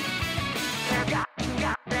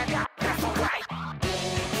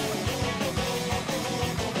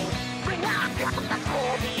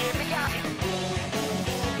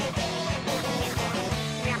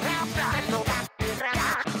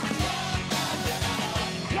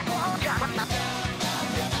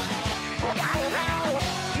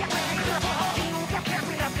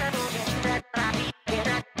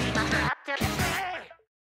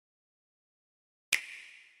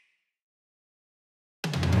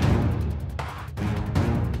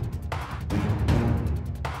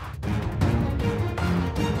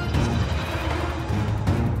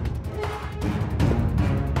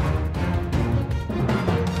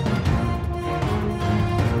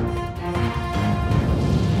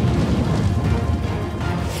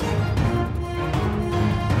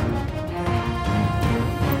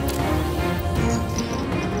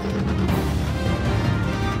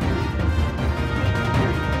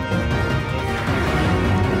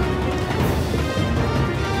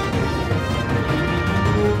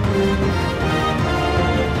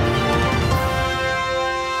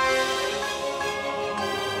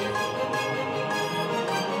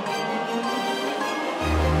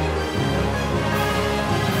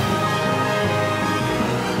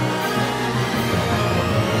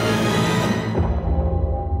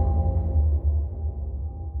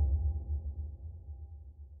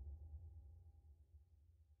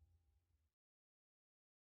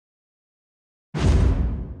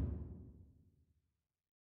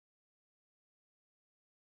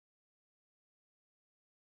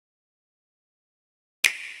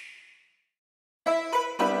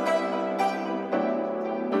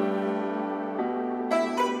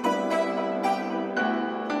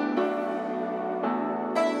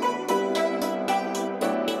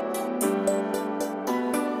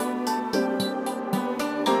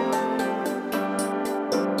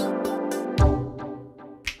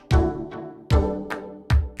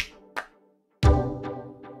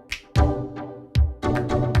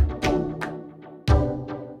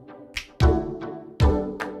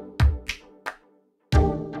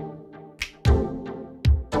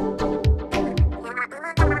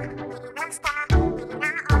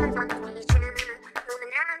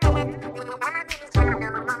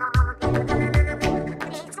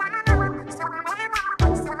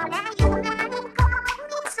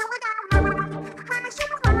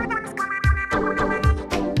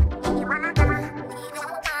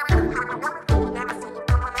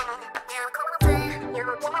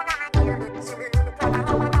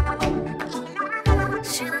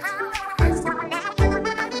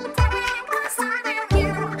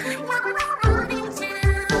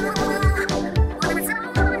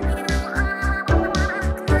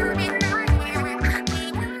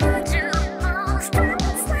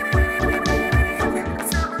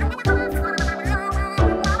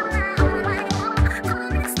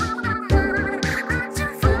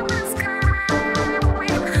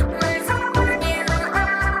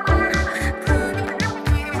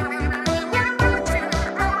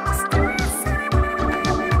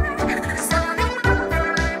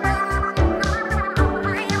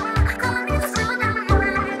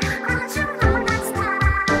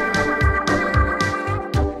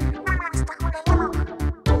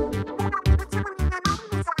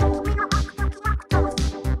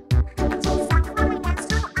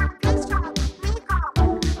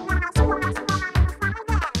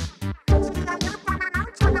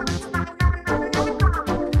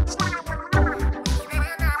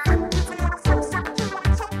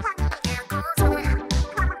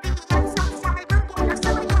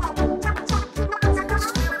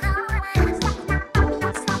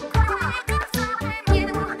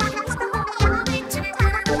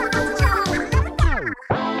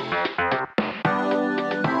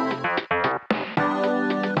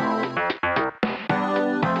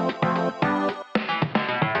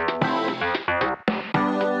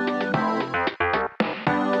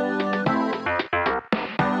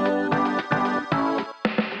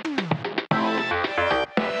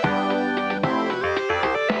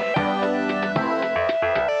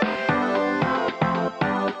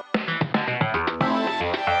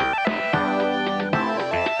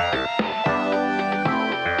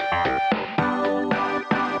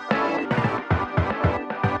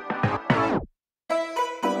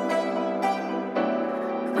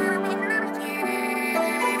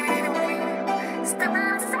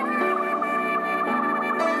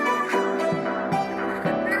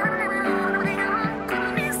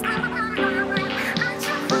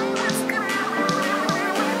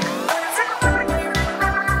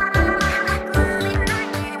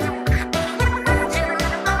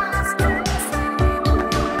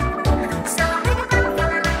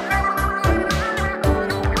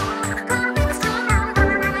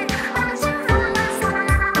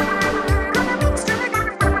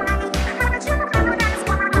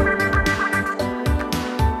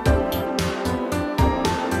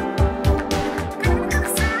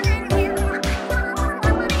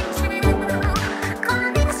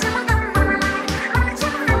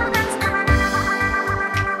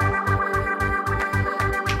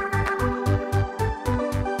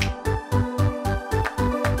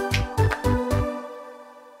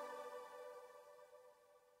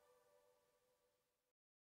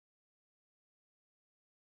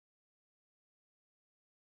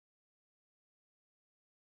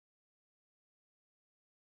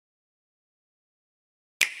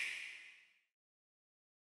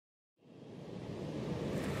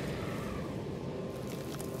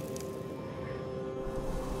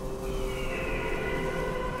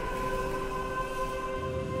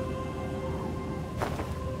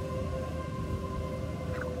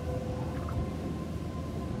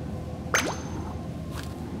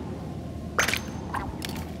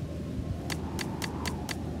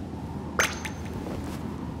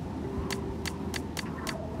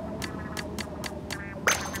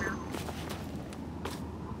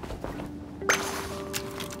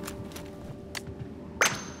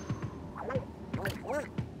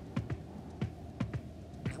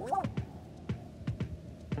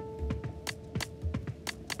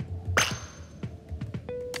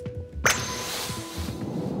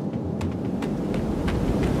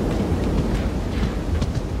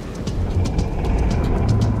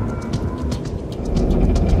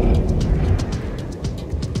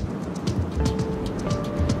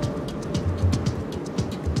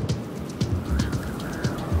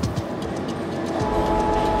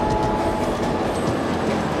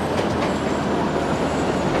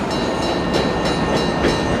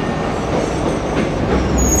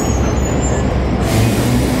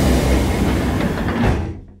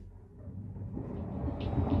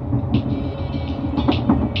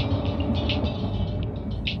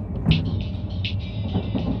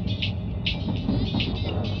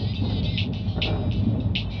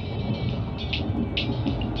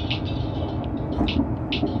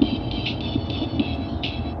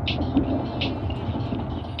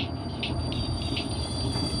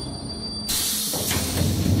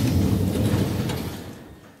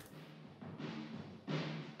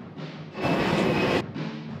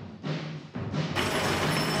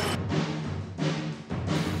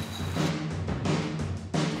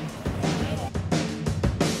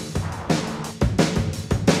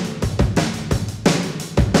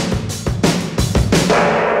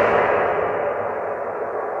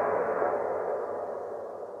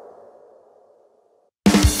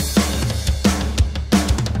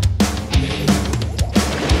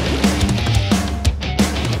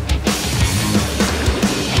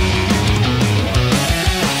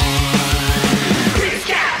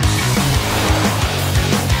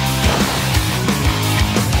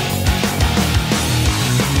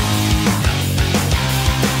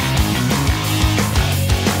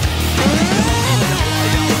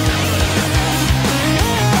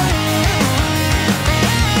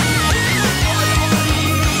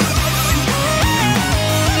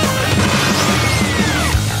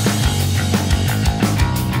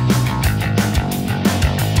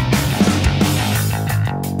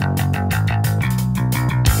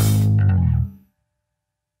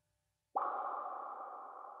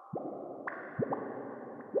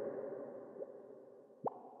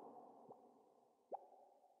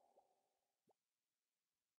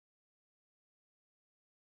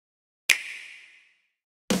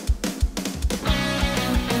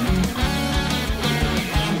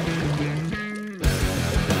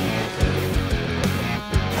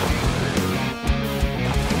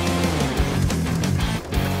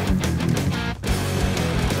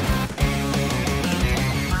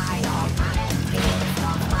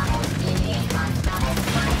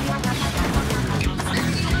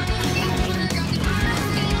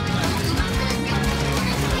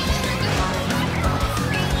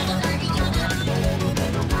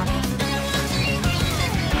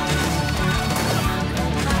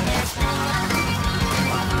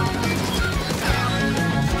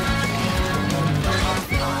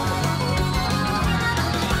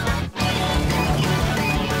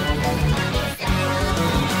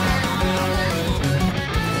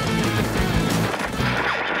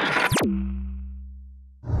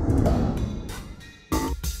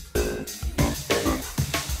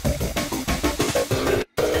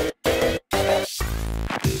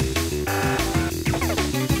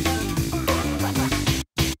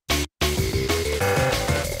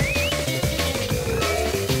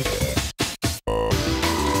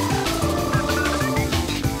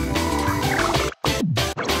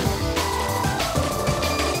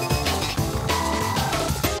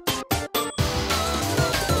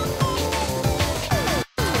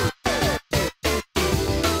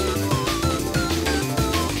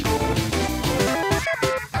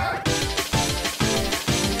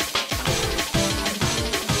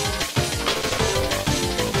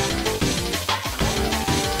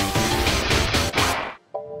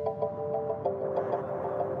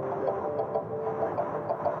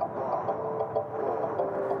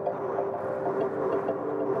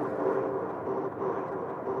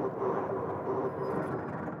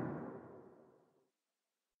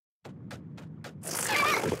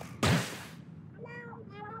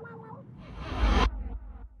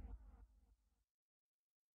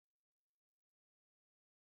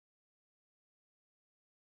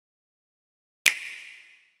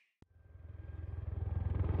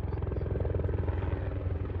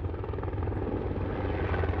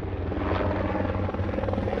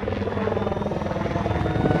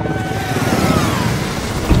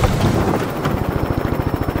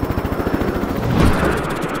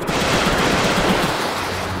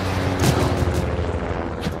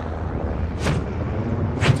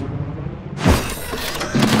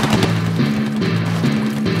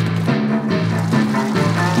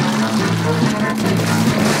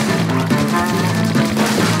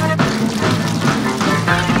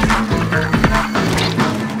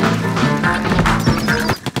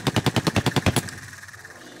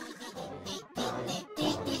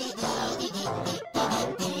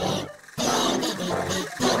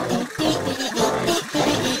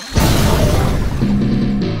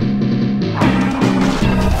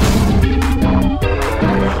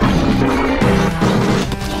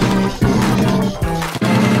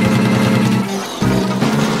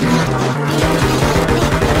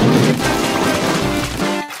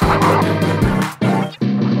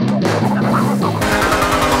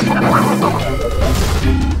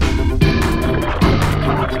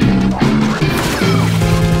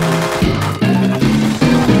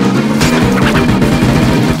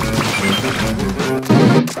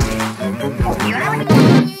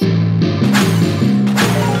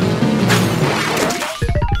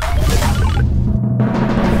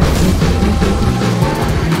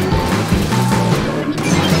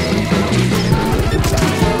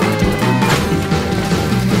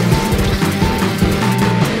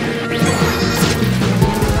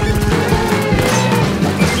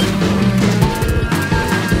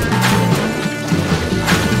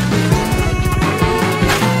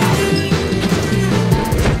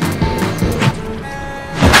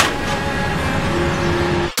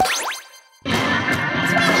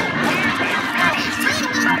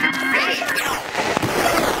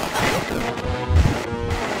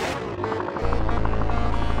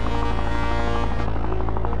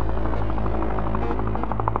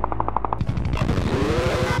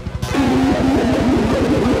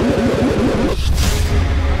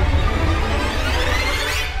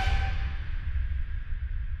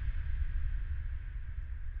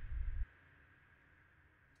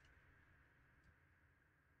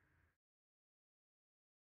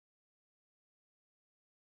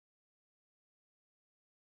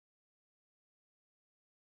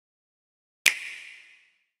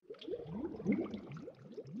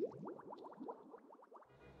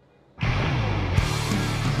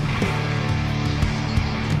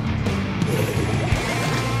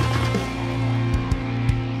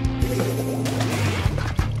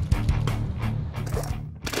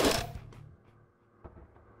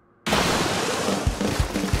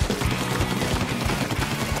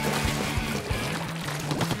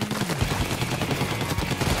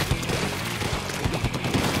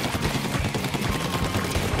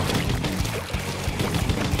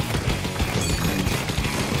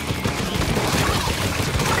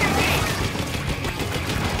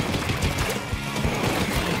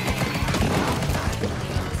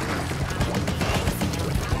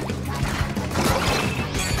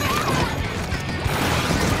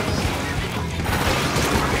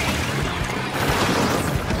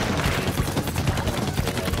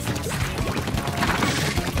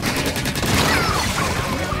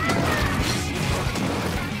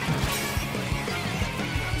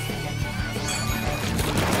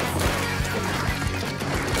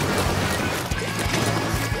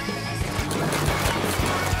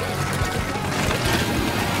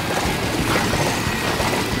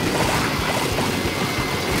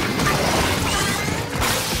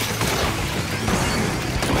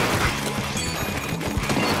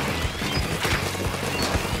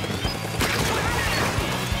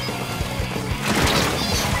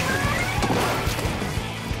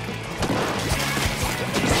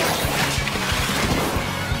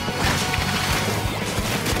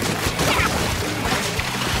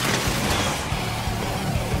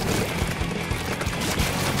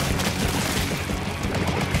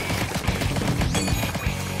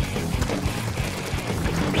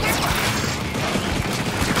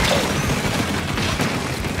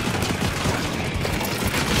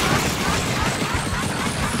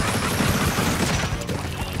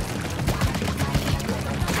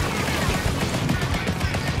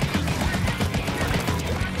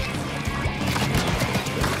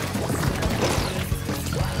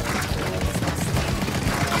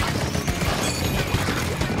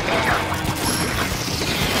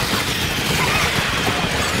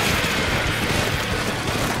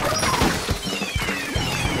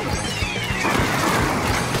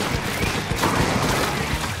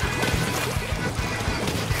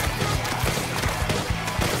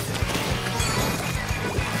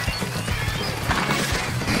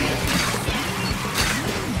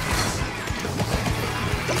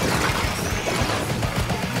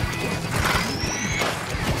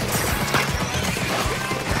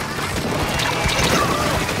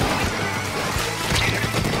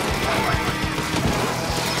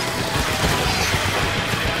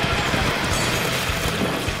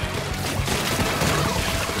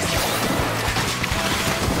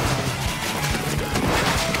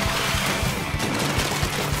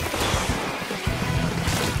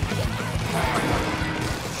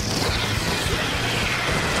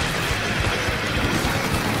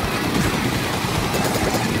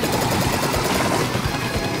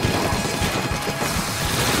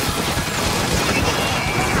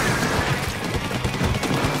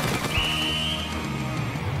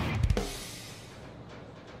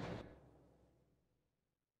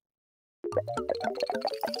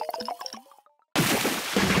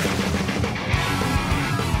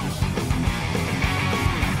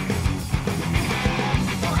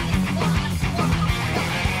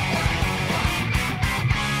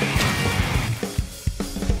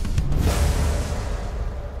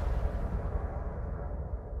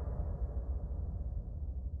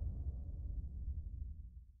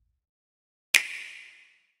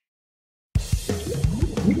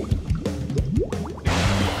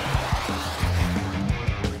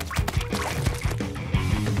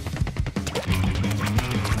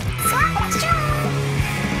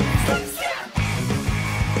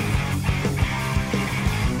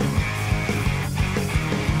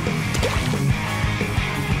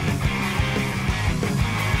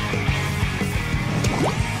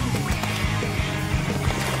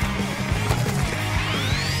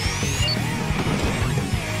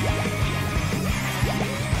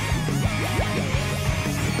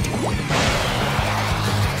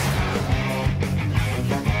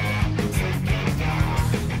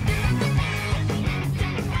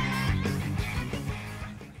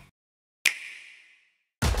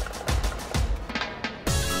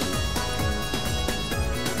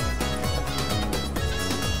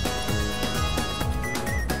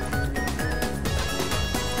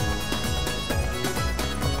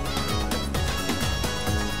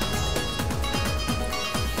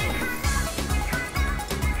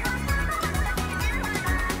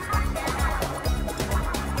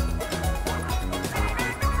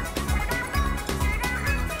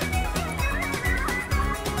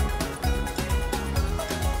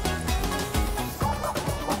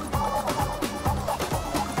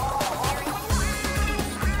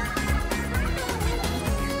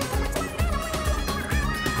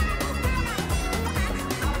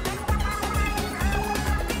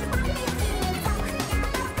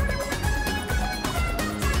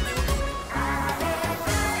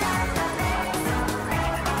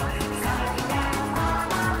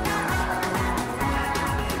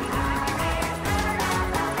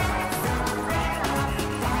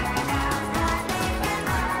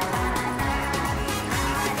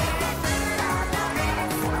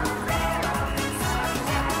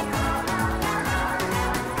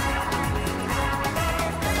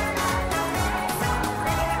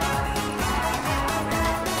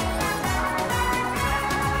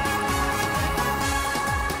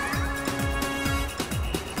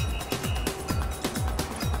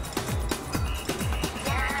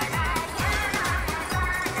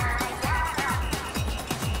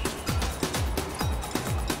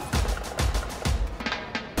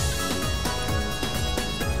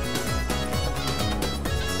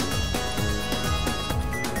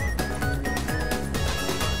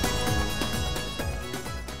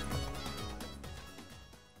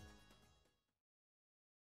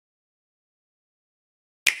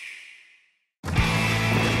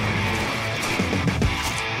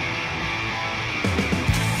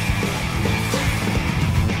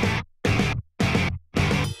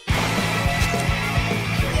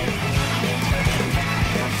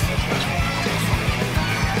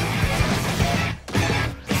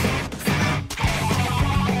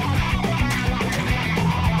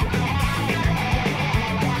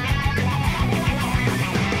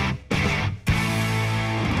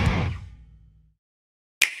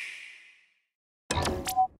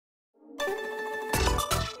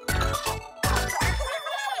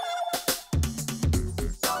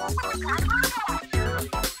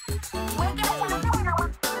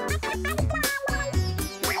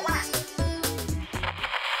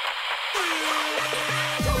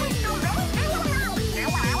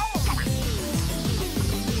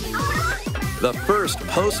 The first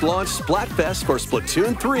post-launch Splatfest for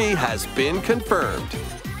Splatoon 3 has been confirmed.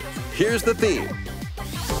 Here's the theme.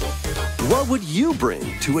 What would you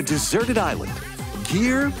bring to a deserted island?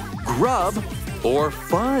 Gear, grub, or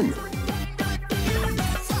fun?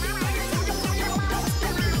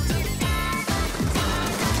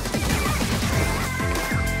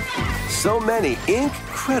 So many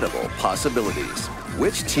incredible possibilities.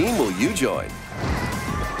 Which team will you join?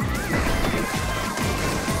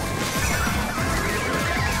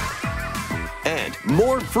 And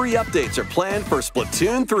more free updates are planned for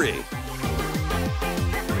Splatoon 3.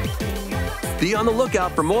 Be on the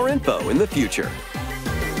lookout for more info in the future.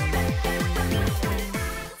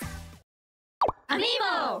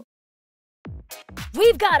 Amiibo!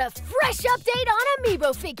 We've got a fresh update on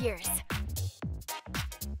Amiibo figures.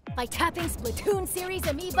 By tapping Splatoon series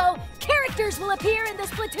Amiibo, characters will appear in the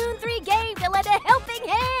Splatoon 3 game to lend a helping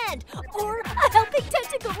hand or a helping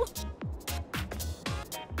tentacle.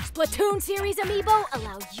 Splatoon series Amiibo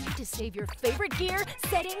allow you to save your favorite gear,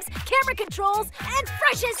 settings, camera controls, and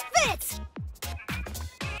freshest fits!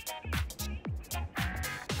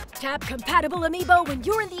 Tap compatible Amiibo when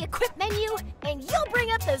you're in the equip menu, and you'll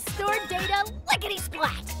bring up the stored data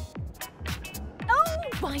lickety-splat! Oh,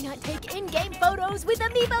 why not take in-game photos with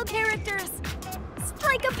Amiibo characters?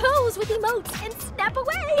 Strike a pose with emotes and snap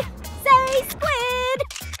away! Say squid!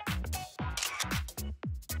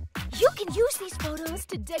 You can use these photos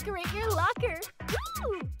to decorate your locker.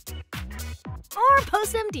 Ooh. Or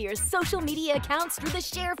post them to your social media accounts through the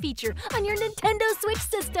share feature on your Nintendo Switch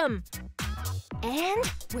system.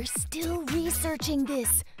 And we're still researching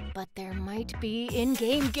this, but there might be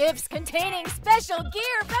in-game gifts containing special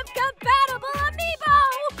gear from compatible Amiibo!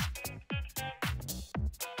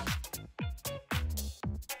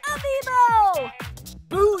 Amiibo!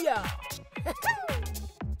 Booyah!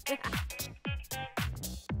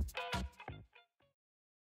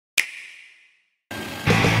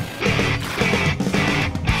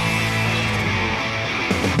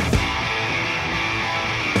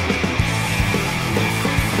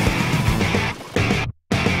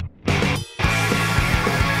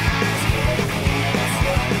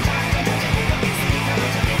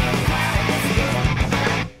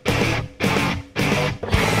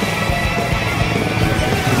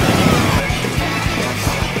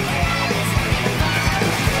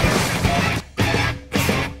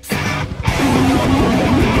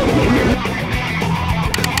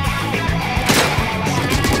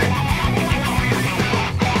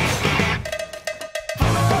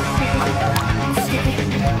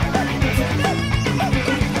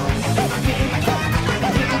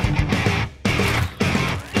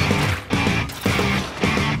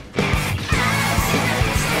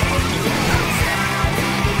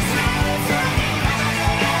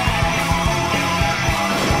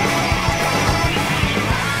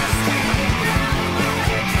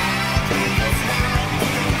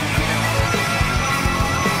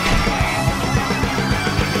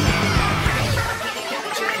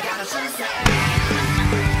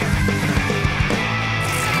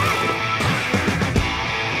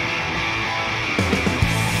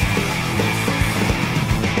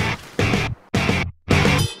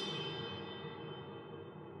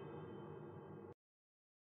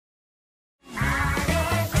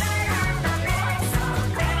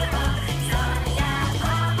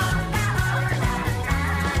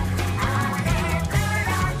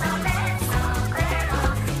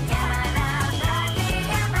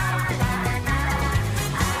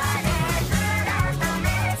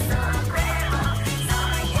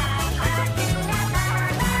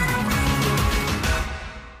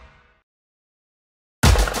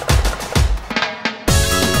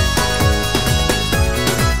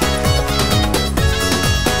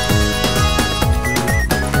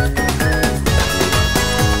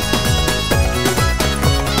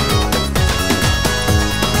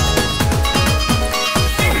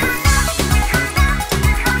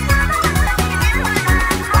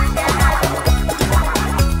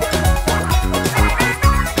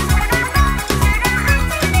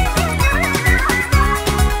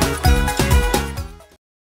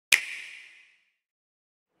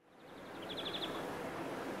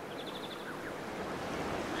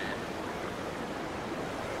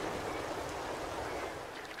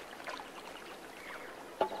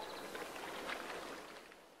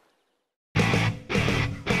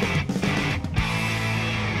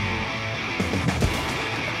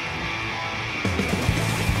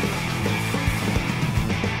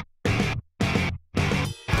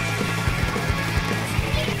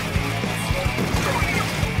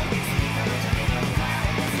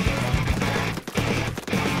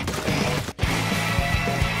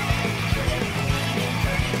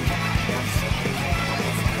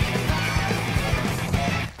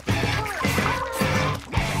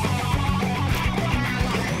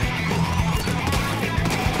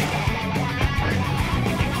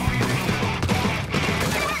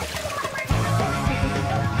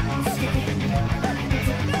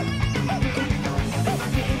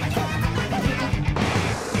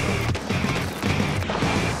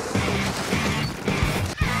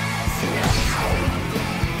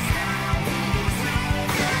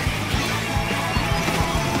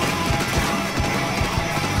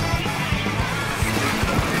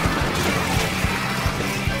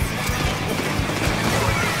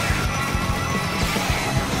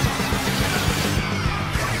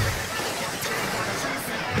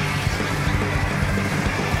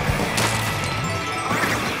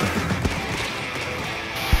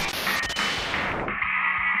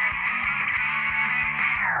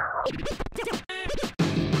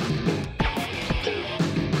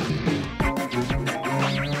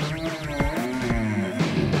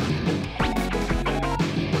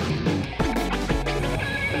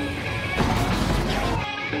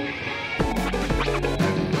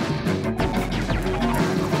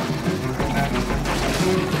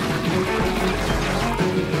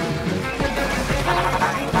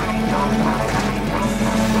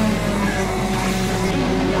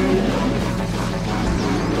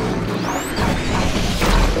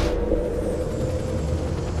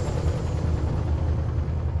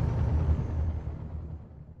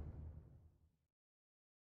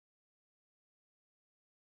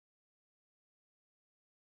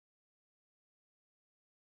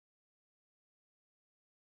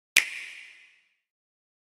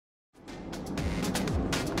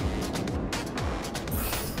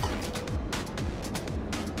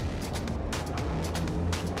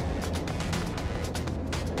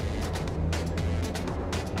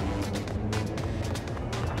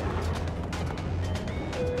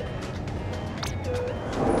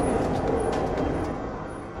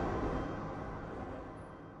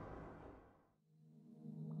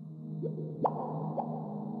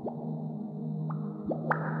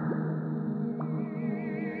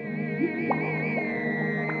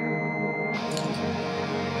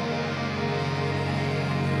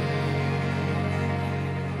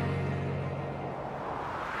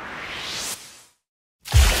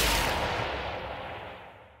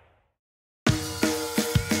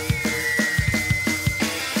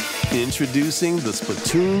 Introducing the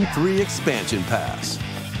Splatoon 3 Expansion Pass.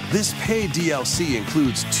 This paid DLC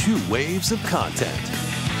includes 2 waves of content.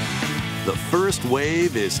 The first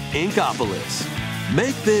wave is Inkopolis.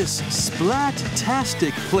 Make this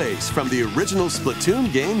splat-tastic place from the original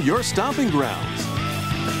Splatoon game your stomping grounds.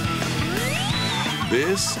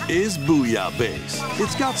 This is Booyah Base.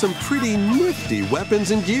 It's got some pretty nifty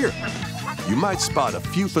weapons and gear. You might spot a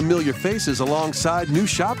few familiar faces alongside new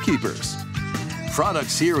shopkeepers.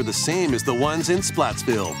 Products here are the same as the ones in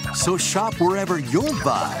Splatsville, so shop wherever your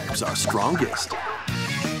vibes are strongest.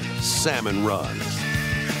 Salmon Run,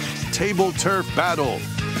 Table Turf Battle,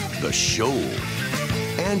 The Shoal,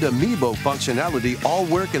 and amiibo functionality all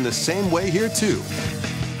work in the same way here too.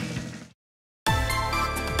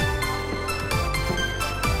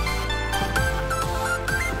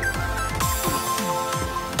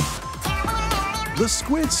 The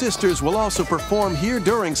Squid Sisters will also perform here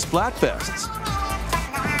during Splatfests.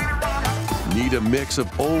 Need a mix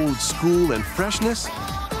of old school and freshness?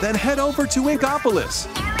 Then head over to Inkopolis.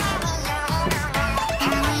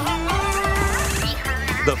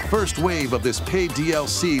 The first wave of this paid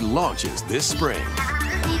DLC launches this spring.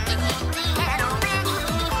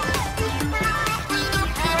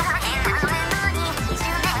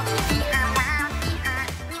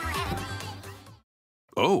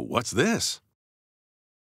 Oh, what's this?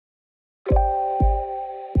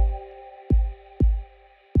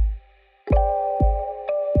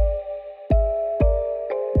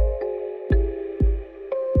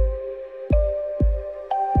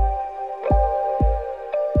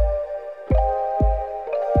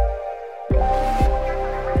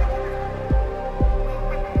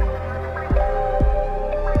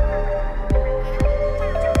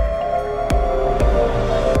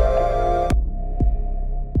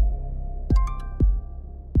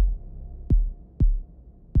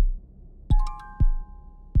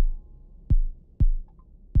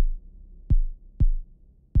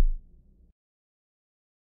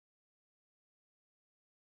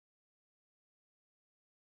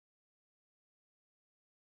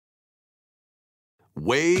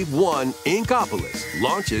 Wave 1 Inkopolis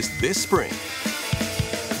launches this spring.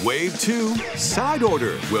 Wave 2 Side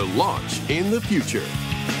Order will launch in the future.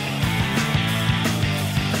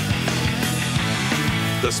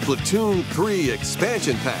 The Splatoon 3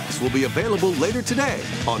 Expansion Pass will be available later today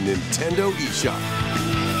on Nintendo eShop.